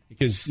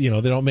because, they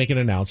don't make an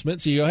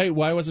announcement. So you go, hey,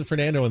 why wasn't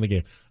Fernando in the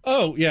game?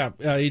 Oh, yeah,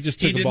 he just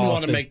took the ball.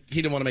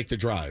 He didn't want to make the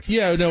drive.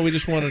 Yeah, no, we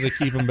just wanted to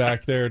keep him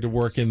back there to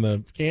work in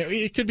the camp.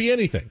 It could be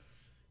anything.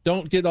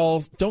 Don't get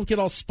all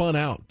spun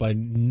out by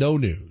no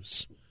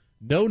news.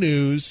 No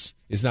news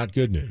is not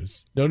good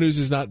news. No news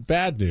is not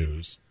bad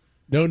news.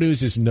 No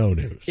news is no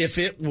news. If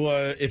it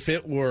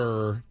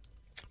were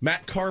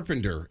Matt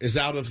Carpenter is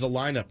out of the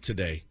lineup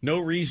today, no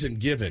reason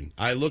given,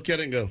 I look at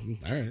it and go,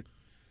 all right.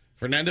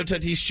 Fernando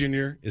Tatis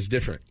Jr. is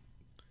different.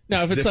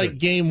 Now, if it's like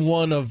game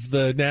one of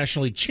the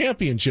National League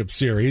Championship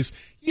Series,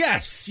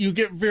 yes, you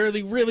get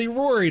really, really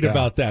worried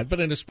about that. But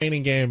in a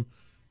spinning game,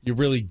 you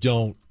really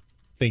don't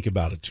think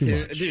about it too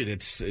much. Dude,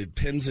 it's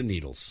pins and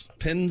needles.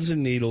 Pins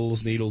and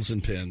needles, needles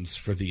and pins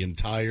for the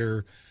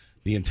entirety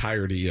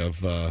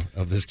of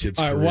this kid's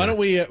career. All right, why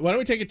don't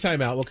we take a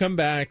timeout? We'll come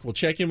back. We'll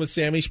check in with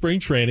Sammy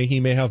spring training. He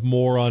may have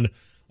more on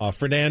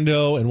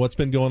Fernando and what's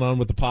been going on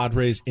with the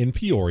Padres in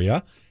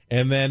Peoria.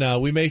 And then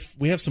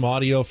we have some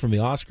audio from the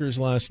Oscars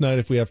last night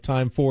if we have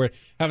time for it.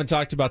 Haven't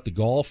talked about the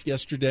golf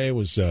yesterday. It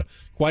was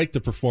quite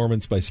the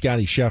performance by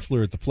Scottie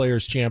Scheffler at the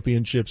Players'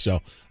 Championship. So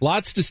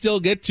lots to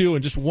still get to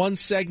and just one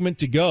segment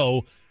to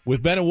go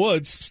with Ben and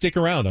Woods. Stick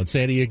around on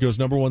San Diego's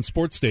 #1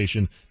 sports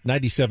station,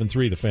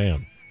 97.3 The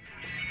Fan.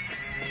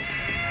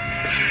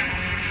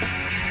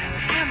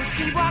 I'm a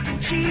street-walking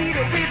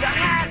cheetah with a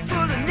hat full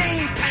of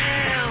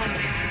napalm.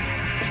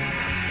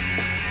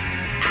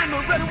 I'm a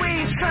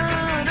runaway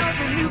son of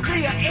the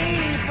nuclear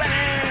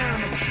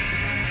A-bomb.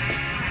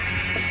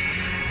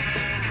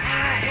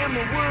 I am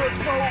the world's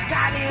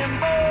forgotten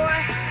boy,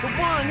 the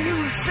one who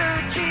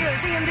searches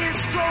and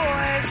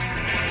destroys.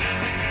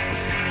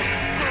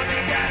 Oh,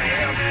 they gotta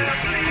help me,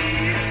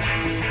 please.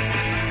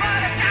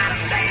 Somebody gotta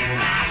save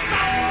my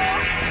soul.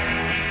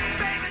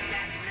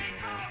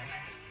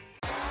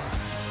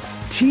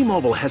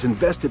 T-Mobile has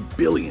invested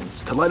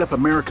billions to light up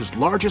America's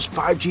largest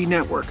 5G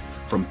network,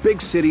 from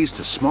big cities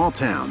to small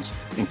towns,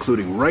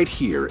 including right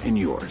here in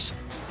yours.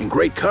 And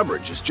great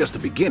coverage is just the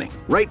beginning.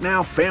 Right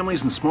now,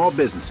 families and small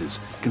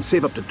businesses can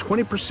save up to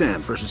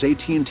 20% versus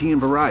AT&T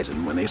and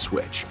Verizon when they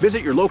switch.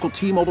 Visit your local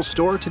T-Mobile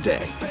store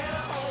today.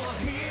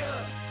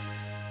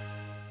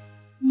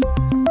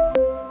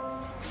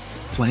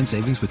 Plan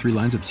savings with 3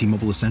 lines of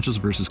T-Mobile Essentials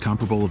versus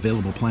comparable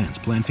available plans.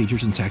 Plan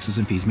features and taxes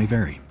and fees may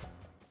vary.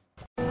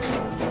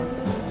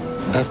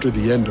 After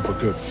the end of a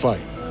good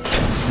fight,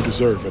 you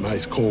deserve an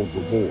ice-cold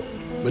reward.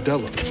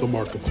 Modelo is the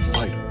mark of a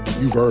fighter.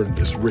 You've earned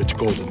this rich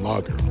golden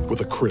lager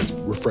with a crisp,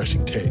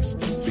 refreshing taste.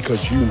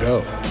 Because you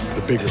know,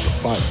 the bigger the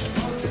fight,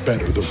 the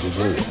better the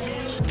reward.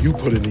 You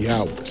put in the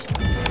hours,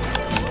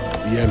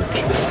 the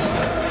energy,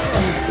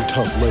 the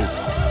tough labor.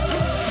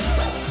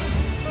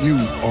 You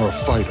are a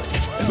fighter,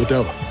 and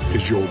Modelo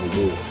is your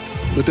reward.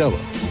 Modelo,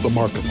 the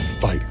mark of a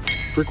fighter.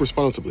 Drink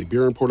responsibly.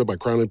 Beer imported by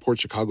Crown Imports,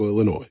 Chicago,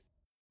 Illinois.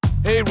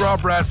 Hey,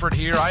 Rob Bradford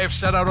here. I have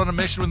set out on a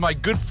mission with my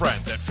good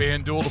friends at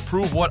FanDuel to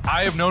prove what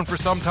I have known for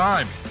some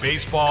time.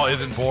 Baseball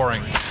isn't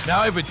boring.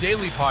 Now I have a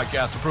daily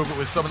podcast to prove it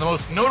with some of the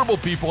most notable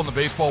people in the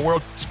baseball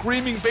world,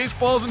 screaming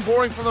baseball isn't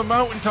boring from the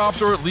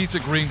mountaintops, or at least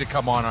agreeing to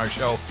come on our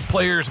show.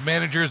 Players,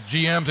 managers,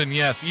 GMs, and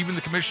yes, even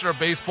the commissioner of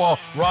baseball,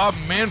 Rob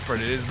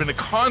Manfred. It has been a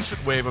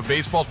constant wave of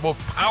baseball's most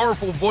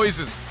powerful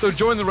voices. So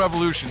join the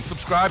revolution.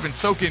 Subscribe and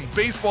soak in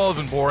Baseball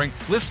Isn't Boring.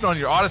 Listen on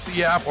your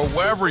Odyssey app or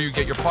wherever you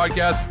get your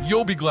podcasts.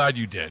 You'll be glad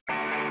you did.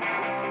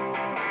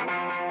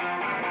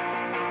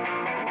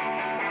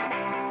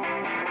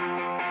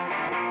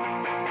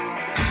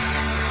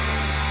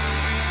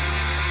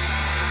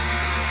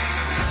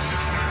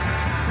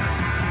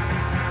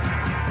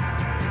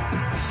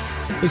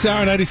 This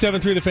hour,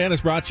 97.3 The Fan, is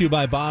brought to you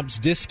by Bob's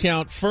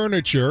Discount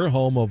Furniture,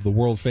 home of the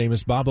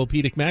world-famous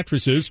Bob-O-Pedic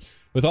mattresses,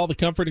 with all the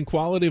comfort and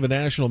quality of a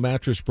national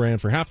mattress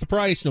brand for half the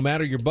price. No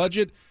matter your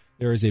budget,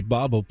 there is a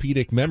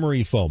Bob-O-Pedic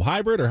Memory Foam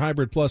Hybrid or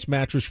Hybrid Plus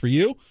mattress for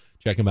you.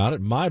 Check them out at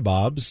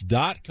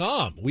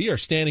mybobs.com. We are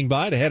standing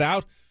by to head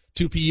out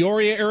to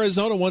Peoria,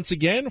 Arizona once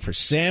again for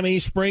Sammy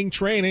Spring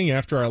Training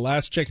after our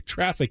last check of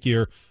traffic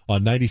here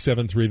on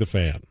 97.3 The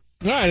Fan.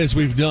 All right, as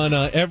we've done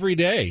every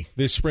day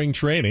this spring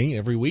training,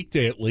 every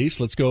weekday at least,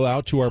 let's go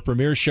out to our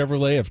premier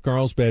Chevrolet of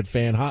Carlsbad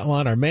fan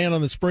hotline. Our man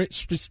on the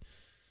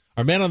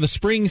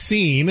spring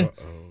scene,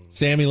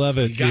 Sammy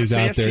Levitt, is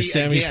out there.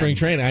 Sammy again. Spring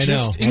Training. I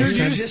know.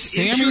 Introduce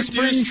Sammy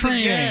Spring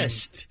Training.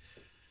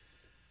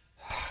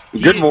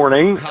 Good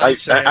morning. Hi,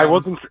 I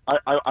wasn't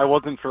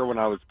sure when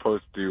I was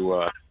supposed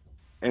to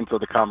enter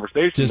the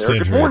conversation. Just there.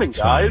 Good morning,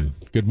 guys. Fine.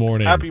 Good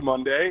morning. Happy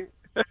Monday.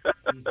 I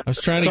was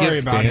trying to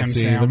get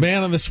fancy. The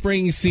man on the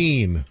spring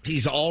scene.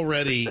 He's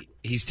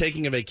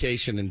taking a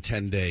vacation in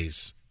 10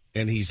 days,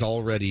 and he's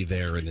already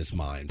there in his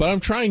mind. But I'm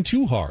trying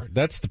too hard.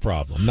 That's the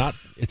problem.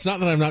 It's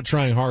not that I'm not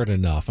trying hard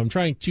enough. I'm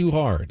trying too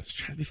hard. He's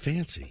trying to be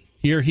fancy.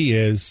 Here he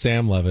is,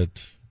 Sam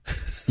Levitt.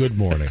 Good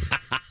morning.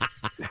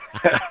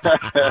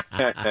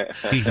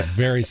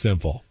 Very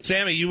simple.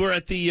 Sammy, you were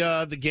at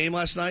the game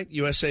last night,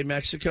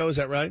 USA-Mexico, is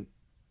that right?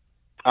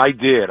 I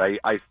did. I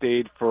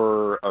stayed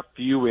for a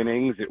few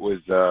innings. It was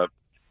a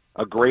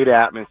great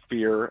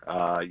atmosphere,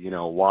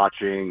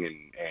 watching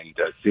and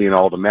seeing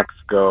all the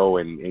Mexico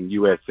and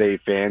USA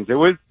fans. It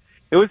was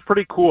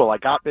pretty cool. I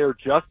got there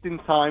just in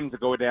time to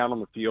go down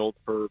on the field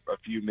for a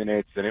few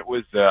minutes, and it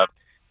was a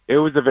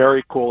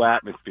very cool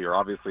atmosphere.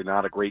 Obviously,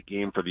 not a great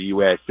game for the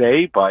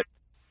USA, but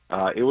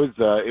it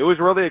was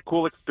really a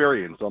cool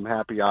experience. So I'm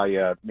happy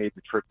I made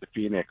the trip to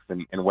Phoenix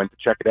and went to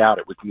check it out.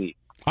 It was neat.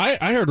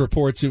 I heard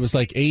reports it was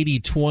like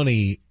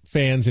 80-20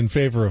 fans in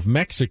favor of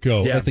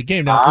Mexico at the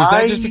game. Now, is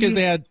that just because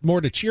they had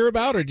more to cheer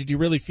about, or did you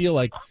really feel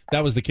like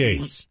that was the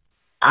case?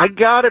 I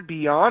got to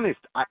be honest.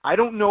 I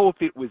don't know if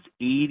it was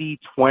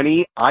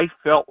 80-20. I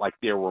felt like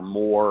there were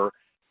more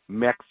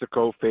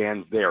Mexico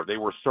fans there. They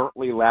were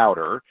certainly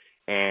louder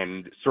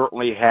and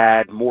certainly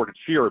had more to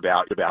cheer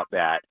about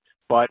that.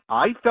 But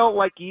I felt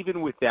like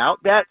even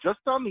without that, just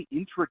on the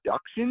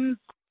introductions,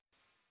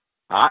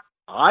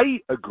 I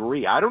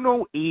agree. I don't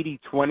know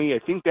 80-20. I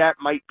think that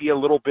might be a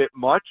little bit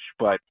much,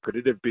 but could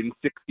it have been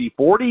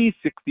 60-40,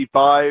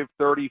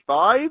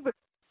 65-35?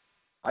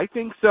 I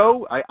think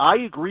so. I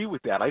agree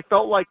with that. I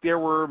felt like there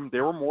were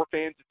more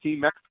fans of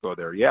Team Mexico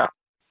there, yeah.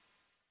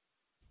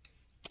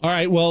 All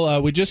right,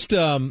 well, we just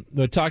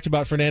talked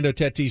about Fernando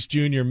Tatis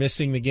Jr.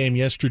 missing the game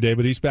yesterday,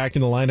 but he's back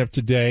in the lineup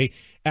today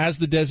as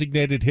the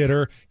designated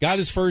hitter. Got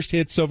his first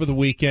hits over the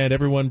weekend.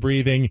 Everyone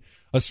breathing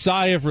a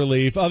sigh of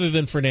relief, other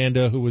than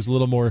Fernando, who was a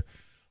little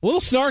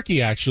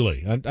snarky,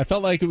 actually. I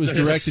felt like it was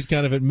directed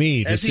kind of at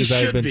me, just because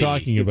I've been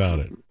talking about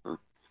it.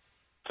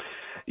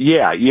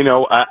 Yeah, I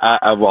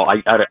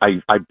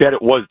bet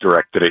it was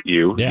directed at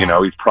you. Yeah.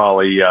 He's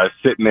probably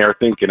sitting there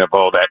thinking of,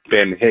 that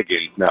Ben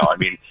Higgins. No, I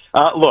mean,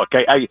 look,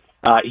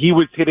 he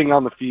was hitting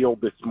on the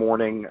field this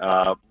morning.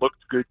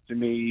 Looked good to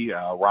me.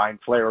 Ryan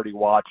Flaherty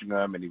watching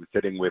him, and he was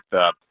hitting with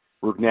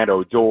Rougned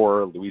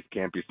Odor. Luis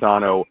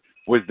Campusano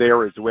was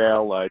there as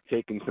well,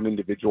 taking some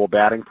individual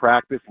batting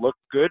practice.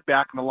 Looked good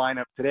back in the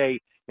lineup today.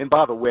 And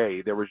by the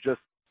way, there was just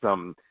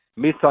some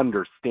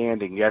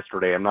misunderstanding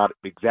yesterday. I'm not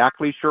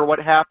exactly sure what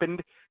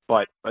happened,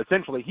 but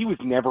essentially he was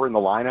never in the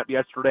lineup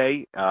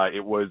yesterday.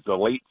 It was a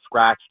late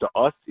scratch to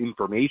us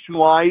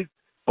information-wise,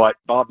 but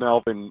Bob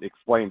Melvin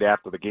explained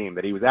after the game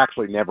that he was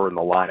actually never in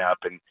the lineup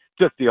and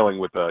just dealing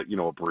with a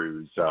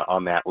bruise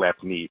on that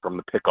left knee from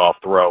the pickoff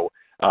throw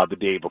the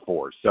day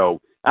before.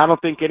 So I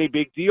don't think any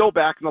big deal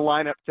back in the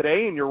lineup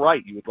today, and you're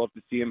right. You would love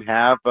to see him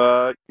have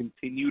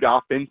continued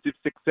offensive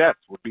success.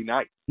 Would be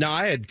nice. Now,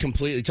 I had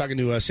completely talking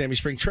to Sammy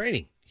Spring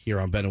Training here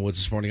on Ben and Woods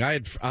this morning. I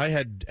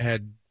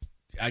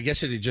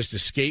guess it had just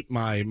escaped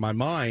my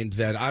mind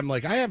that I'm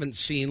like, I haven't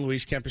seen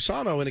Luis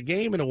Campusano in a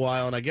game in a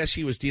while, and I guess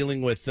he was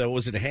dealing with,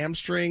 was it a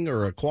hamstring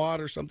or a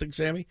quad or something,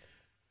 Sammy?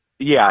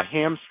 Yeah,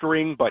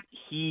 hamstring, but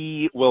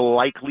he will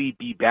likely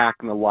be back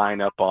in the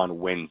lineup on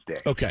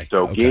Wednesday. Okay.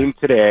 So game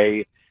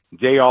today,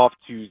 day off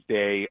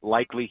Tuesday,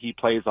 likely he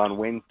plays on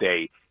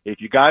Wednesday. If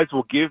you guys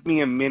will give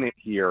me a minute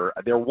here,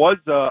 there was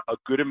a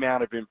good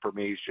amount of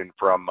information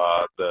from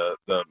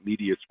the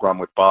media scrum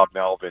with Bob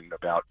Melvin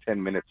about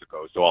 10 minutes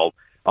ago. So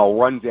I'll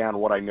run down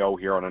what I know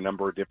here on a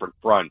number of different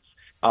fronts.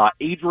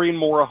 Adrian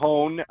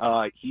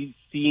Morejon, he's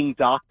seeing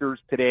doctors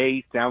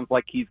today. Sounds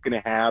like he's going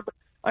to have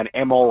an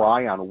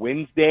MRI on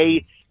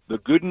Wednesday. The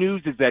good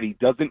news is that he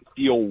doesn't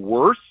feel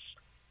worse,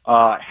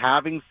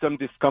 having some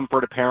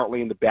discomfort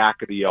apparently in the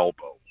back of the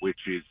elbow, which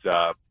is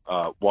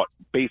what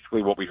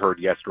we heard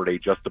yesterday,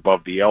 just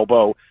above the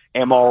elbow.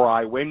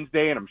 MRI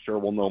Wednesday, and I'm sure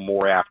we'll know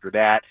more after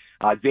that.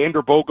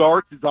 Xander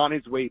Bogaerts is on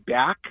his way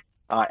back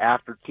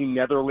after Team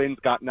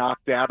Netherlands got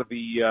knocked out of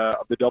the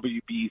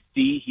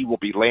WBC. He will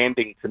be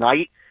landing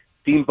tonight.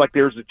 Seems like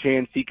there's a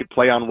chance he could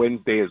play on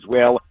Wednesday as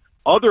well.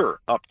 Other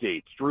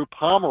updates: Drew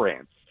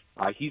Pomeranz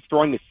He's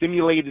throwing a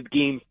simulated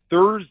game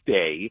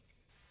Thursday.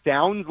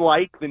 Sounds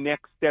like the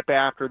next step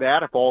after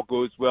that, if all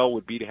goes well,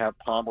 would be to have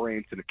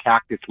Pomerantz in a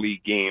Cactus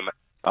League game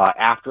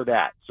after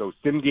that. So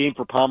sim game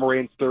for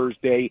Pomerantz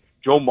Thursday.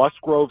 Joe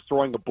Musgrove's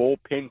throwing a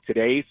bullpen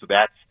today, so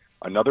that's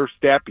another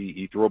step.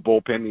 He threw a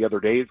bullpen the other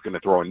day. He's going to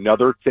throw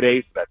another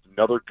today, so that's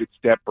another good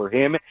step for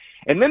him.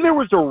 And then there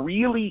was a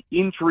really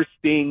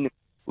interesting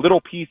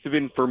little piece of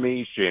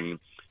information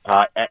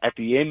at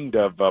the end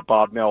of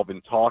Bob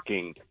Melvin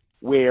talking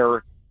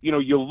where,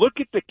 you look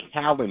at the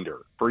calendar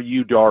for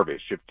Yu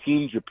Darvish. If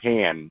Team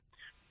Japan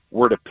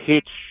were to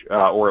pitch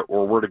or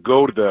were to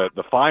go to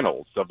the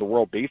finals of the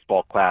World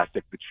Baseball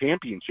Classic, the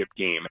championship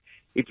game,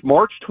 it's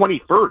March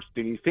 21st.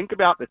 And you think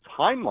about the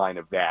timeline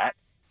of that,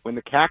 when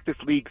the Cactus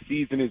League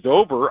season is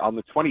over on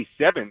the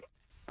 27th,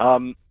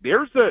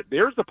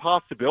 there's a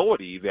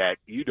possibility that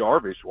Yu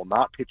Darvish will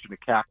not pitch in a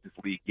Cactus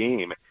League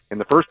game. And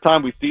the first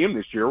time we see him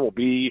this year will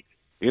be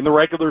in the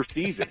regular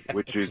season,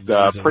 which is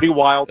pretty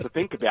wild to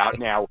think about.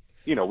 Now,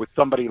 with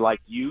somebody like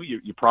you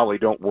probably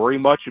don't worry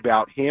much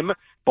about him.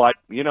 But,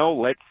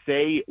 let's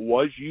say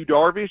was Yu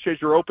Darvish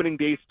as your opening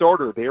day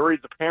starter. There is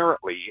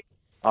apparently,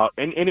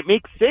 and it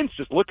makes sense.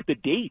 Just look at the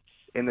dates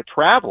and the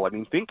travel. I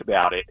mean, think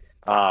about it.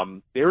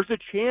 There's a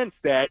chance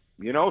that,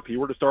 if he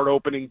were to start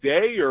opening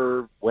day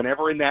or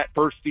whenever in that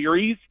first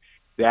series,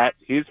 that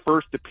his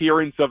first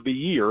appearance of the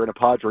year in a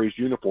Padres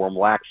uniform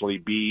will actually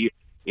be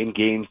in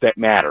games that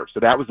matter. So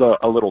that was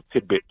a little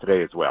tidbit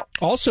today as well.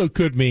 Also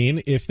could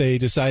mean if they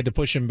decide to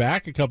push him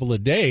back a couple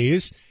of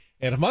days,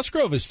 and if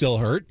Musgrove is still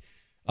hurt,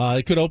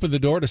 it could open the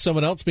door to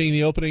someone else being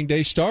the opening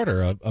day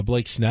starter, a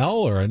Blake Snell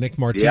or a Nick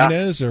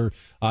Martinez, or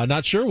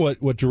not sure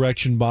what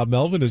direction Bob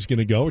Melvin is going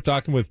to go. We're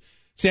talking with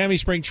Sammy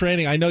Spring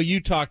Training. I know you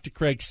talked to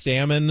Craig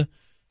Stammen.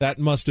 That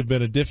must have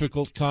been a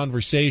difficult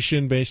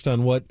conversation based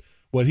on what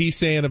he's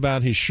saying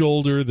about his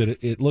shoulder,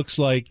 that it looks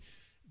like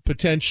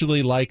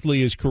potentially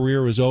likely his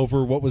career was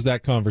over. What was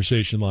that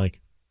conversation like?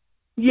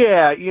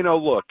 Yeah,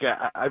 look,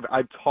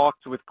 I've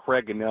talked with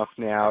Craig enough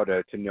now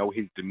to know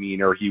his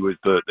demeanor. He was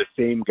the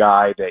same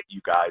guy that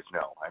you guys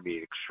know. I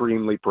mean,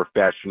 extremely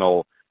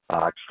professional,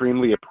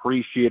 extremely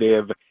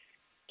appreciative.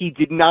 He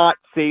did not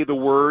say the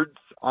words,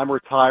 "I'm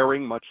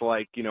retiring," much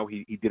like,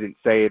 he didn't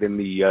say it in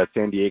the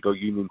San Diego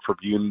Union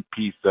Tribune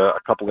piece a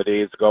couple of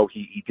days ago.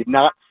 He did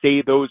not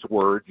say those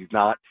words. He's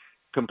not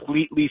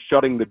completely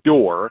shutting the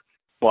door.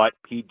 But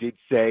he did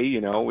say,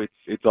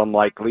 it's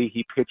unlikely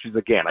he pitches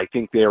again. I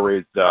think there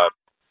is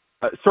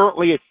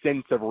certainly a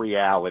sense of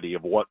reality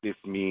of what this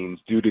means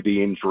due to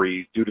the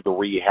injuries, due to the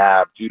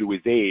rehab, due to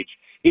his age.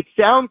 It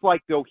sounds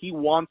like, though, he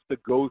wants to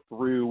go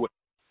through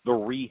the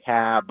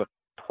rehab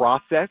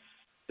process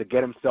to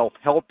get himself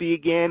healthy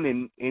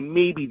again, and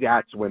maybe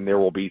that's when there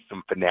will be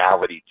some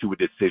finality to a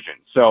decision.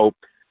 So,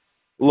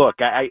 look,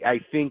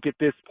 I think at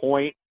this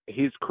point,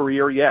 his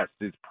career, yes,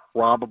 is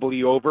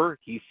probably over.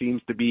 He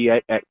seems to be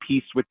at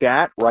peace with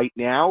that right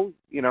now.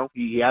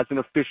 He hasn't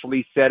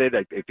officially said it.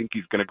 I think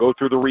he's going to go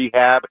through the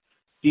rehab,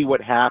 see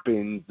what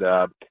happens.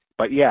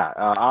 But yeah,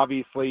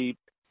 obviously,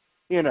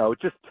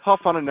 just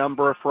tough on a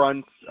number of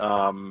fronts.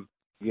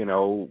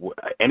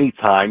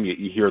 Anytime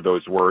you hear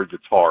those words,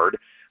 it's hard.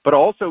 But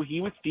also,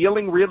 he was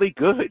feeling really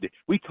good.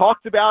 We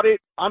talked about it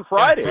on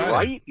Friday.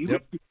 Right?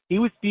 He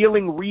was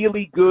feeling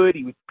really good.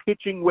 He was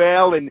pitching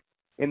well, and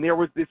there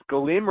was this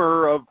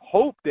glimmer of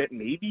hope that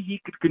maybe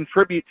he could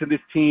contribute to this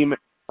team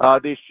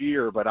this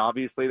year, but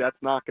obviously that's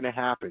not going to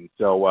happen.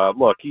 So,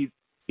 look,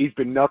 he's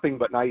been nothing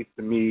but nice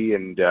to me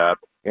and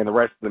the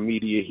rest of the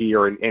media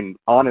here. And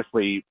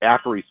honestly,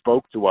 after he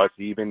spoke to us,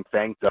 he even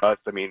thanked us.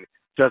 I mean,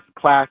 just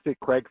classic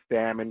Craig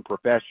Stammen,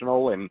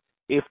 professional. And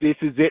if this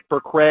is it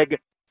for Craig,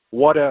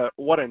 what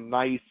a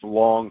nice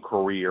long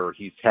career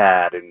he's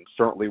had, and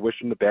certainly wish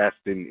him the best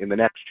in the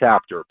next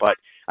chapter. But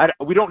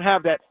we don't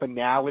have that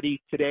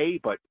finality today,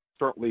 but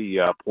certainly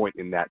point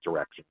in that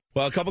direction.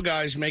 Well, a couple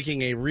guys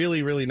making a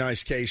really, really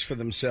nice case for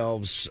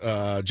themselves.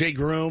 Jay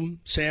Groom,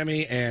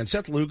 Sammy, and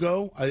Seth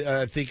Lugo,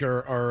 I think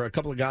are a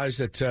couple of guys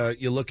that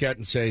you look at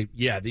and say,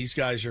 yeah, these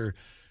guys are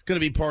going to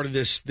be part of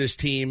this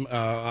team,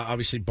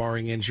 obviously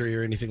barring injury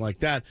or anything like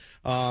that.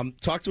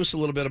 Talk to us a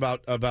little bit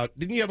about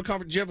did you have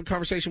a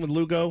conversation with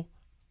Lugo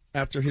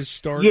after his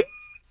start?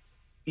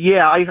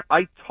 Yeah,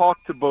 I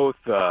talked to both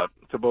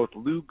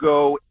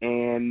Lugo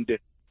and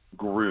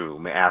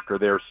Groom after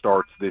their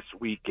starts this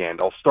weekend.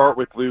 I'll start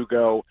with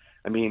Lugo.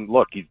 I mean,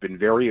 look, he's been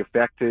very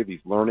effective. He's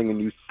learning a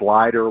new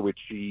slider, which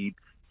he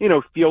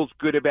feels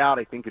good about.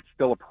 I think it's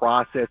still a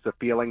process of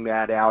feeling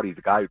that out. He's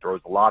a guy who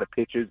throws a lot of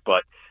pitches,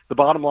 but the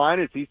bottom line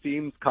is he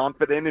seems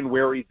confident in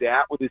where he's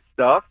at with his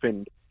stuff,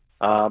 and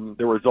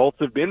the results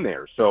have been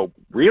there. So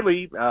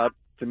really,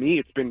 to me,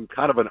 it's been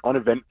kind of an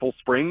uneventful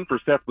spring for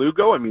Seth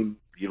Lugo. I mean,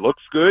 he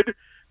looks good,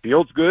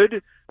 feels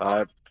good,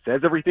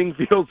 says everything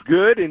feels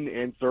good,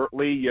 and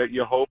certainly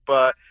you hope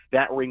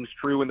that rings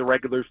true in the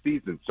regular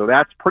season. So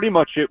that's pretty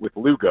much it with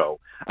Lugo.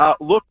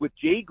 Look, with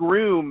Jay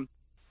Groom,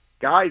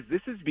 guys,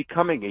 this is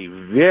becoming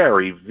a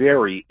very,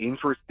 very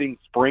interesting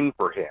spring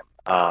for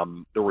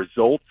him. The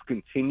results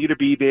continue to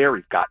be there.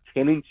 He's got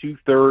 10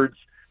 2/3,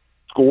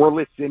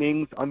 scoreless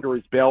innings under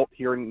his belt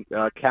here in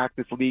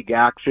Cactus League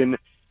action.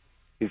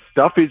 His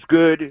stuff is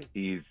good.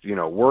 He's,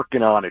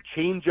 working on a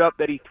changeup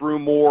that he threw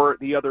more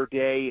the other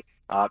day.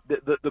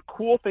 The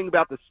cool thing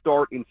about the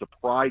start in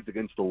Surprise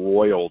against the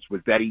Royals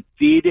was that he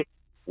did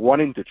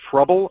run into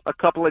trouble a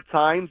couple of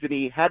times, and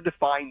he had to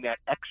find that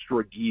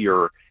extra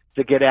gear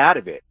to get out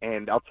of it.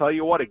 And I'll tell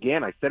you what,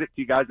 again, I said it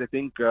to you guys, I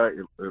think,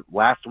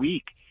 last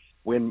week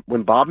when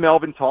Bob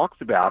Melvin talks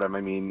about him.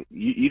 I mean,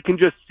 you can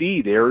just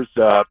see there's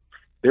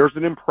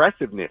an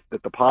impressiveness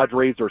that the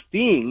Padres are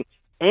seeing.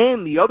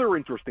 And the other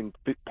interesting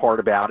part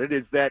about it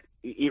is that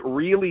it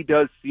really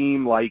does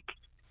seem like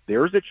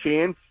there's a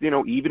chance,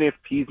 even if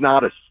he's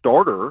not a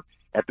starter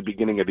at the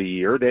beginning of the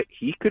year, that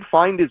he could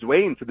find his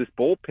way into this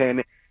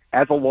bullpen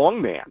as a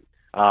long man.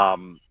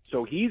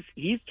 So he's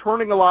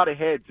turning a lot of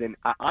heads, and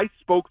I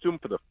spoke to him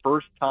for the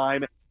first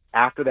time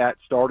after that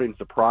start in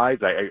Surprise.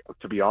 I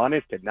to be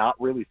honest, had not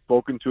really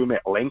spoken to him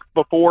at length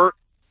before.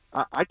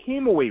 I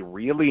came away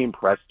really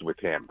impressed with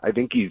him. I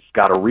think he's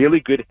got a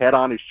really good head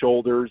on his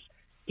shoulders.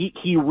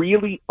 He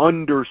really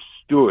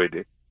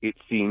understood, it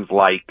seems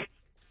like,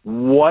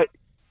 what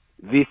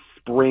this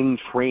spring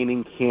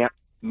training camp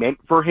meant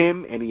for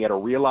him, and he had a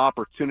real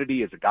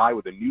opportunity as a guy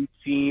with a new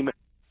team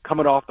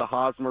coming off the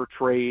Hosmer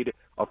trade,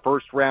 a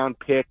first-round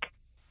pick.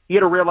 He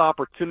had a real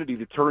opportunity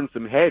to turn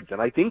some heads,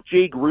 and I think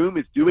Jay Groom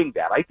is doing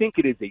that. I think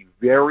it is a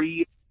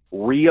very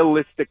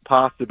realistic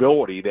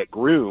possibility that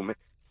Groom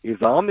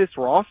is on this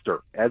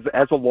roster as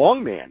a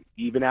long man,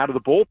 even out of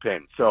the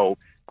bullpen. So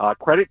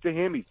credit to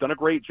him. He's done a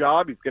great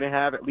job. He's going to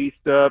have at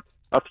least a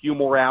few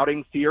more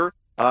outings here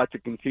to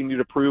continue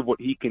to prove what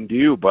he can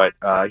do. But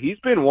he's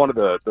been one of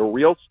the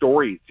real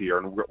stories here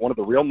and one of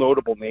the real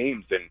notable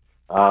names.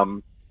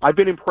 And I've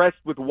been impressed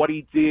with what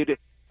he did,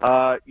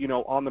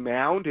 on the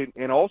mound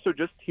and also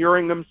just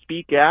hearing him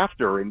speak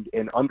after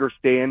and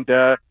understand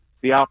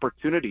the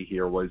opportunity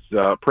here was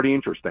pretty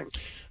interesting.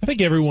 I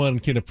think everyone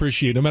can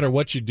appreciate, no matter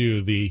what you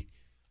do, the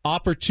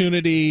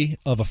opportunity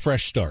of a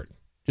fresh start.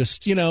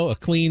 Just, a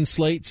clean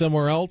slate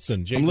somewhere else.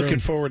 And Jay I'm looking Groom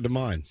forward to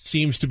mine.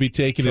 Seems to be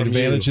taking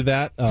advantage of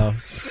that.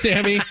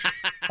 Sammy,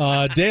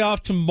 day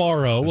off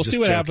tomorrow. We'll see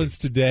what happens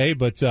today.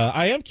 But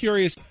I am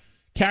curious,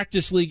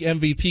 Cactus League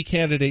MVP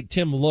candidate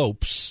Tim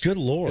Lopes. Good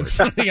Lord. And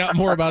finding out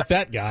more about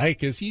that guy,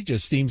 because he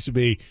just seems to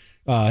be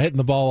hitting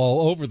the ball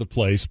all over the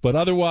place. But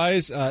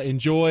otherwise,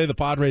 enjoy the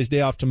Padres'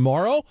 day off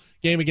tomorrow.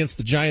 Game against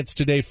the Giants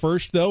today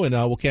first, though, and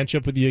we'll catch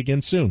up with you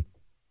again soon.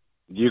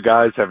 You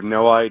guys have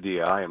no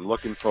idea. I am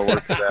looking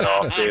forward to that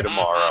off day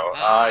tomorrow.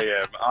 I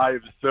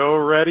am so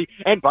ready.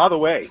 And by the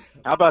way,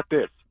 how about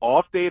this?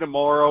 Off day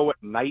tomorrow,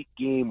 night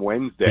game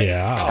Wednesday.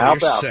 Yeah. How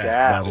about set,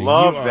 that? buddy.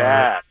 Love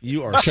that.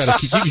 You are trying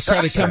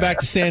to come back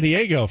to San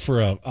Diego for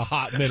a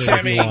hot minute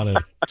Sammy, if you wanted.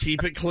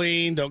 Keep it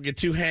clean. Don't get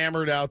too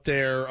hammered out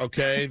there,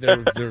 okay?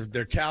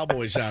 They're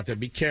cowboys out there.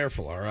 Be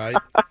careful, all right?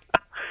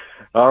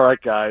 All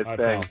right, guys. All right,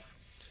 thanks. pal.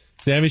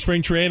 Sammy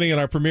Spring Training and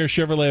our Premier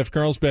Chevrolet of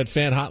Carlsbad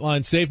fan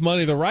hotline. Save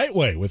money the right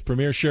way with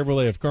Premier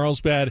Chevrolet of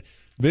Carlsbad.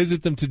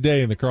 Visit them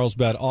today in the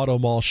Carlsbad Auto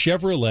Mall.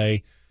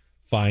 Chevrolet,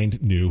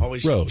 find new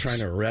Always roads. trying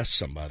to arrest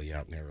somebody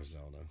out in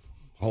Arizona.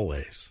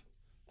 Always.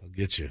 They'll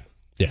get you.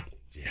 Yeah.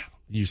 Yeah.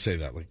 You say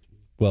that like...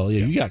 Well,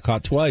 yeah, you got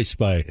caught twice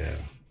by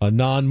a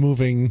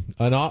non-moving,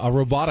 a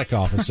robotic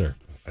officer.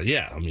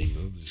 Yeah, I mean,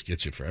 they'll just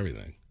get you for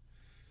everything.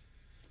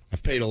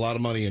 I've paid a lot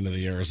of money into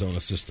the Arizona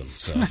system,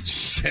 so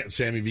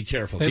Sammy, be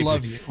careful. They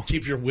love you.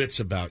 Keep your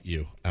wits about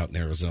you out in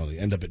Arizona. You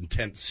end up in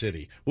Tent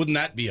City. Wouldn't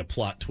that be a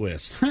plot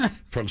twist?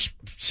 From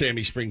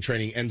Sammy Spring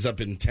Training ends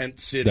up in Tent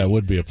City. That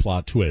would be a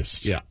plot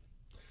twist. Yeah.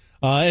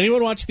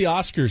 Anyone watch the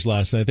Oscars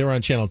last night? They were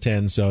on Channel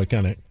 10, so I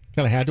kind of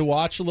had to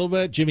watch a little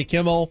bit. Jimmy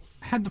Kimmel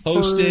had the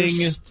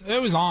hosting.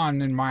 It was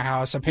on in my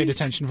house. I paid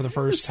attention for the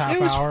first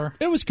half hour.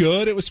 It was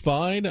good. It was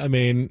fine. I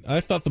mean, I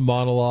thought the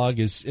monologue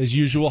is, as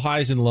usual,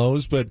 highs and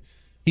lows, but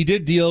he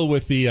did deal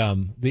with the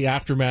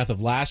aftermath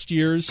of last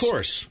year's. Of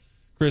course.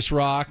 Chris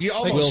Rock,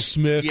 Will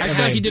Smith. I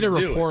saw he did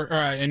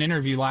an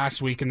interview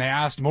last week, and they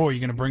asked him, are you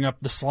going to bring up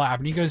the slap?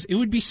 And he goes, it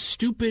would be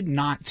stupid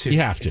not to.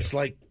 You have to. It's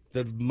like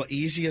the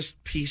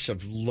easiest piece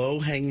of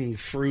low-hanging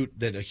fruit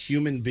that a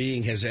human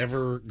being has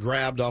ever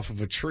grabbed off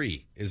of a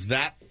tree is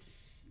that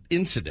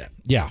incident.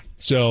 Yeah.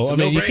 So, I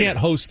mean, you can't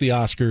host the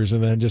Oscars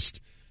and then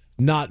just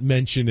not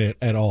mention it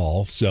at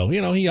all. So,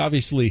 he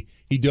obviously,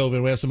 he dove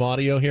in. We have some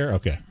audio here?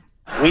 Okay.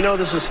 We know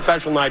this is a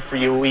special night for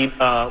you. We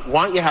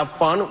want you to have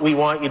fun. We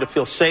want you to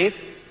feel safe.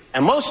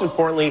 And most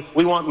importantly,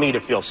 we want me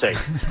to feel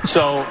safe.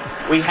 So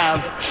we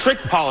have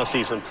strict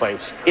policies in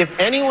place. If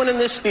anyone in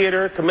this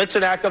theater commits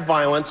an act of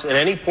violence at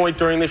any point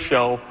during the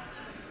show,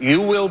 you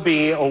will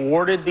be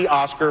awarded the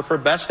Oscar for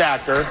Best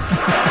Actor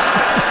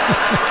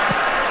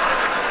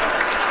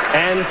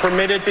and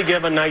permitted to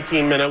give a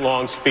 19-minute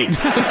long speech.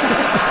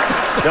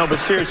 No, but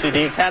seriously,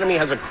 the Academy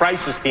has a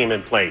crisis team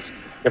in place.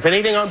 If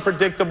anything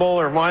unpredictable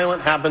or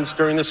violent happens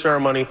during the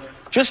ceremony,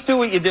 just do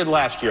what you did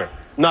last year.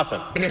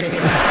 Nothing.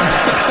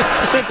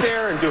 Sit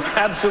there and do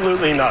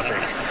absolutely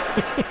nothing.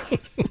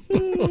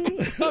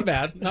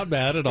 Not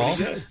bad at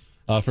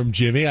all. From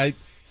Jimmy. I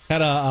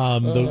Had a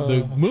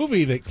the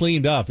movie that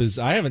cleaned up is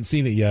I haven't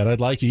seen it yet.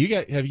 I'd like to. You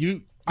got have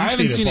you? I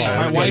haven't seen it.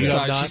 My wife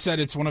saw it. Not? She said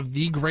it's one of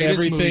the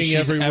greatest movies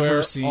she's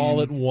ever seen.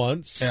 All at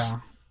once. Yeah.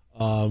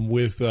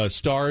 With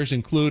stars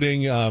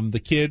including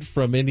the kid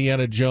from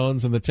Indiana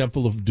Jones and the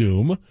Temple of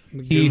Doom,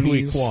 Ke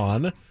Huy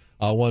Quan,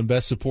 won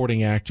Best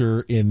Supporting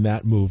Actor in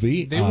that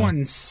movie. They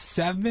won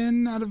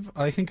 7 out of.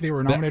 I think they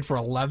were nominated for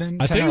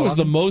 11. I think it was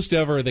the most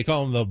ever. They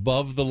call them the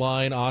above the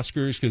line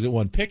Oscars because it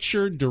won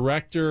Picture,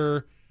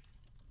 Director,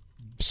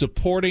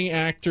 Supporting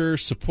Actor,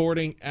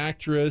 Supporting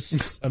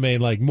Actress. I mean,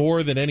 like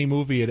more than any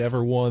movie had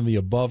ever won the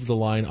above the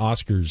line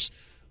Oscars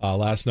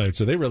last night.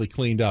 So they really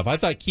cleaned up. I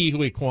thought Ke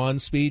Huy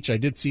Quan's speech, I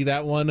did see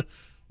that one,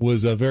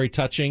 was very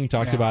touching.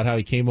 Talked about how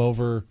he came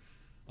over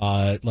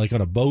like on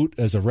a boat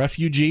as a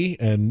refugee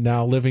and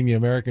now living the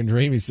American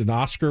dream. He's an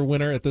Oscar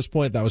winner at this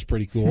point. That was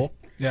pretty cool.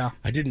 Yeah.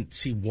 I didn't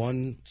see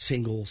one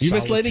single You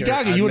missed Lady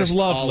Gaga. You would have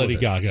loved Lady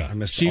Gaga. I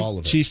missed all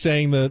of it. She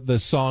sang the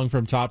song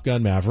from Top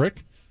Gun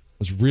Maverick.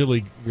 Was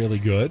really, really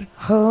good.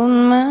 Hold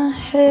my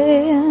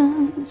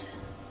hand,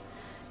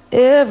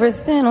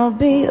 everything'll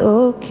be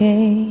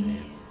okay.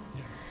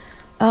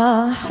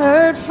 I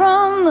heard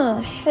from the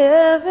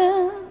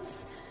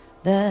heavens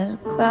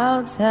that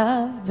clouds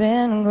have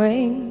been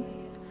gray.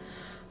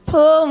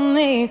 Pull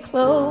me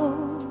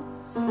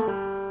close,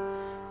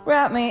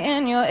 wrap me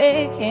in your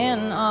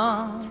aching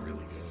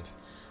arms.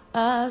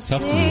 That's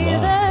really good. I Tough to see do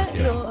live. that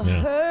Yeah, you're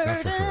yeah. hurting.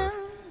 Not for her.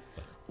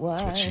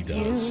 That's what she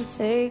does. You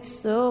take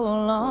so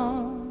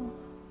long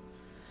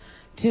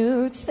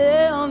to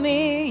tell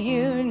me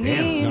you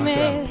need knocked me. it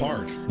out of the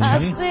park. I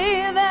see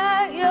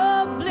that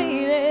you're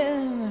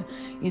bleeding.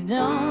 You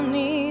don't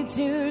need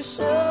to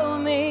show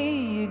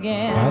me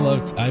again.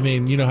 I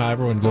mean, you know how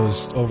everyone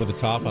goes over the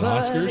top on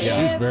Oscars?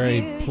 She's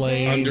very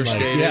plain.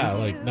 Understated.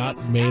 Like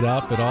not made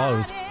up at all. It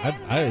was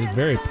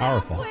very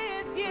powerful.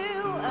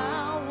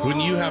 When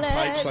you have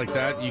pipes like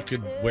that, you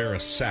could wear a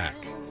sack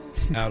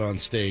out on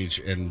stage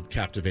and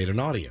captivate an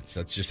audience.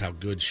 That's just how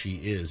good she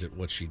is at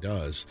what she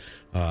does.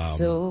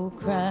 So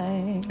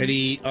cry.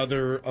 Any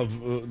other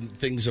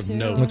things of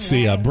note? Let's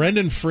see.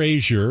 Brendan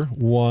Fraser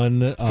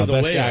won Best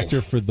Whale.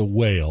 Actor for The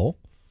Whale.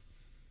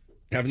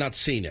 Have not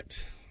seen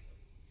it.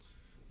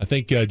 I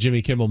think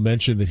Jimmy Kimmel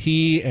mentioned that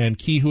he and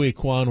Ke Huy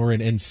Quan were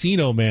in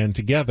Encino Man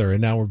together,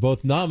 and now we're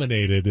both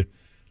nominated.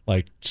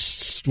 Like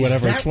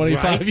whatever,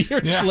 25 right?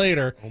 years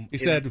later, he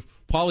said,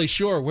 "Pauly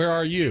Shore, where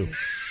are you?"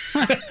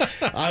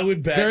 I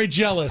would bet. Very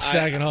jealous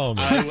back at home.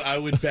 I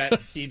would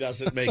bet he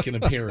doesn't make an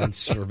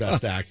appearance for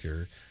Best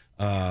Actor.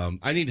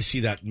 I need to see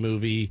that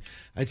movie.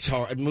 It's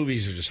hard.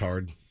 Movies are just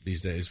hard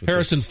these days.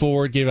 Harrison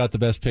Ford gave out the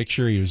Best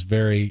Picture. He was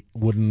very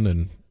wooden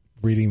and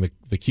reading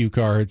the cue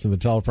cards and the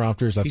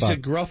teleprompters. He's a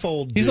gruff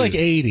old dude. He's like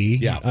 80.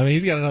 Yeah. I mean,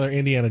 he's got another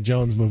Indiana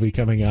Jones movie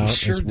coming out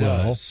sure as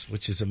well. does,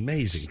 which is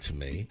amazing to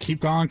me.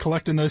 Keep on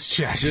collecting those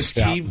checks. Just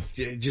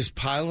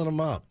piling them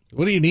up.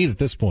 What do you need at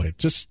this point?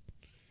 Just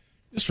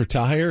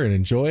retire and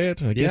enjoy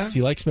it. I guess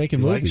he likes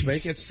making movies.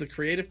 It's the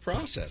creative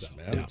process,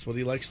 man. That's what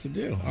he likes to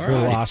do. All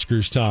Little right.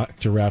 Oscars talk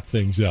to wrap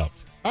things up.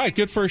 All right,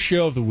 good first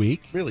show of the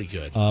week. Really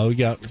good. We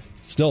got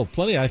still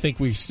plenty. I think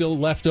we still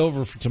left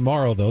over for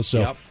tomorrow, though.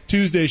 So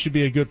Tuesday should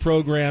be a good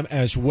program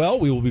as well.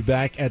 We will be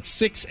back at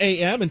 6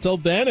 a.m. Until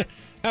then,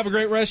 have a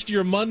great rest of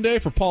your Monday.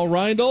 For Paul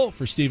Reindl,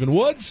 for Stephen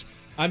Woods,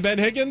 I'm Ben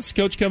Higgins.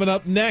 Coach coming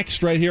up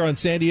next right here on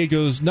San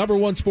Diego's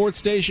 #1 sports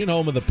station,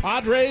 home of the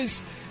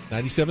Padres,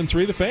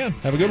 97.3 The Fan.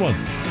 Have a good one.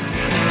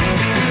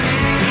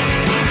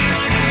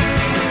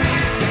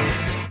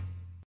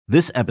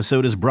 This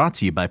episode is brought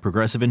to you by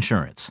Progressive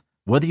Insurance.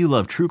 Whether you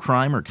love true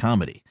crime or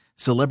comedy,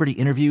 celebrity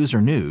interviews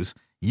or news,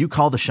 you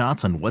call the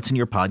shots on what's in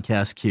your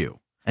podcast queue.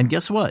 And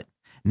guess what?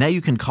 Now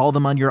you can call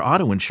them on your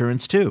auto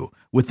insurance too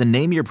with the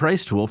Name Your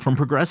Price tool from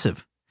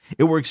Progressive.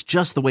 It works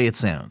just the way it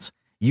sounds.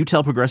 You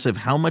tell Progressive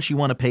how much you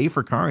want to pay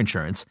for car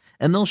insurance,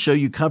 and they'll show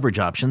you coverage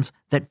options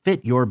that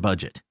fit your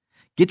budget.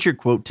 Get your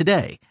quote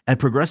today at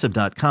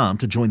Progressive.com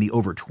to join the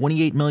over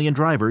 28 million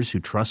drivers who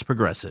trust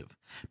Progressive.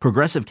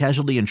 Progressive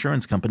Casualty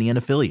Insurance Company and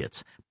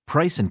Affiliates.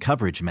 Price and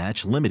coverage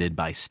match limited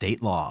by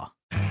state law.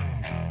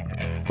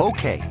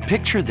 Okay,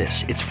 picture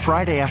this. It's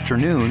Friday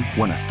afternoon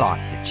when a thought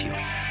hits you.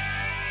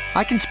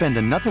 I can spend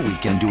another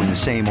weekend doing the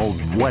same old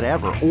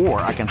whatever,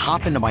 or I can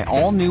hop into my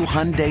all-new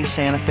Hyundai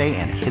Santa Fe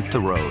and hit the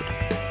road.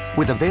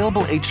 With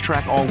available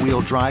H-Track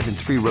all-wheel drive and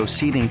 3-row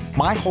seating,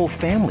 my whole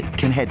family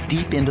can head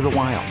deep into the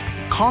wild.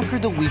 Conquer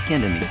the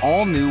weekend in the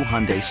all-new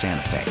Hyundai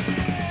Santa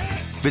Fe.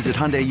 Visit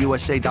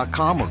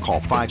HyundaiUSA.com or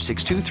call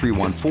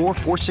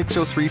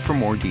 562-314-4603 for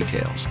more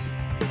details.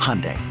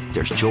 Hyundai,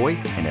 there's joy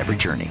in every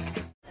journey.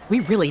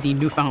 We really need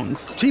new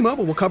phones.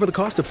 T-Mobile will cover the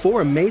cost of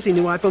 4 amazing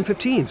new iPhone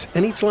 15s,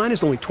 and each line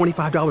is only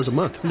 $25 a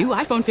month. New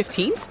iPhone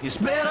 15s? It's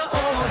better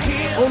over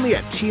here. Only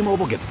at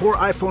T-Mobile, get 4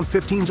 iPhone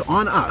 15s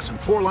on us and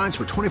 4 lines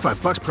for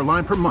 $25 per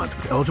line per month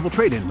with eligible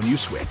trade-in when you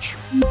switch.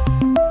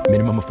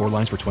 Minimum of 4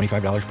 lines for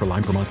 $25 per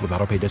line per month with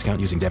autopay discount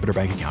using debit or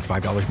bank account.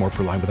 $5 more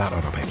per line without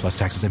autopay, plus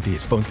taxes and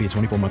fees. Phone fee at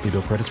 24 monthly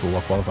bill credits for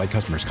well-qualified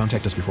customers.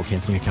 Contact us before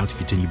canceling account to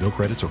continue bill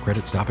credits or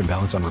credit stop and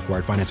balance on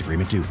required finance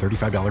agreement due.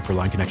 $35 per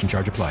line connection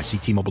charge applies. See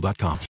T-Mobile.com.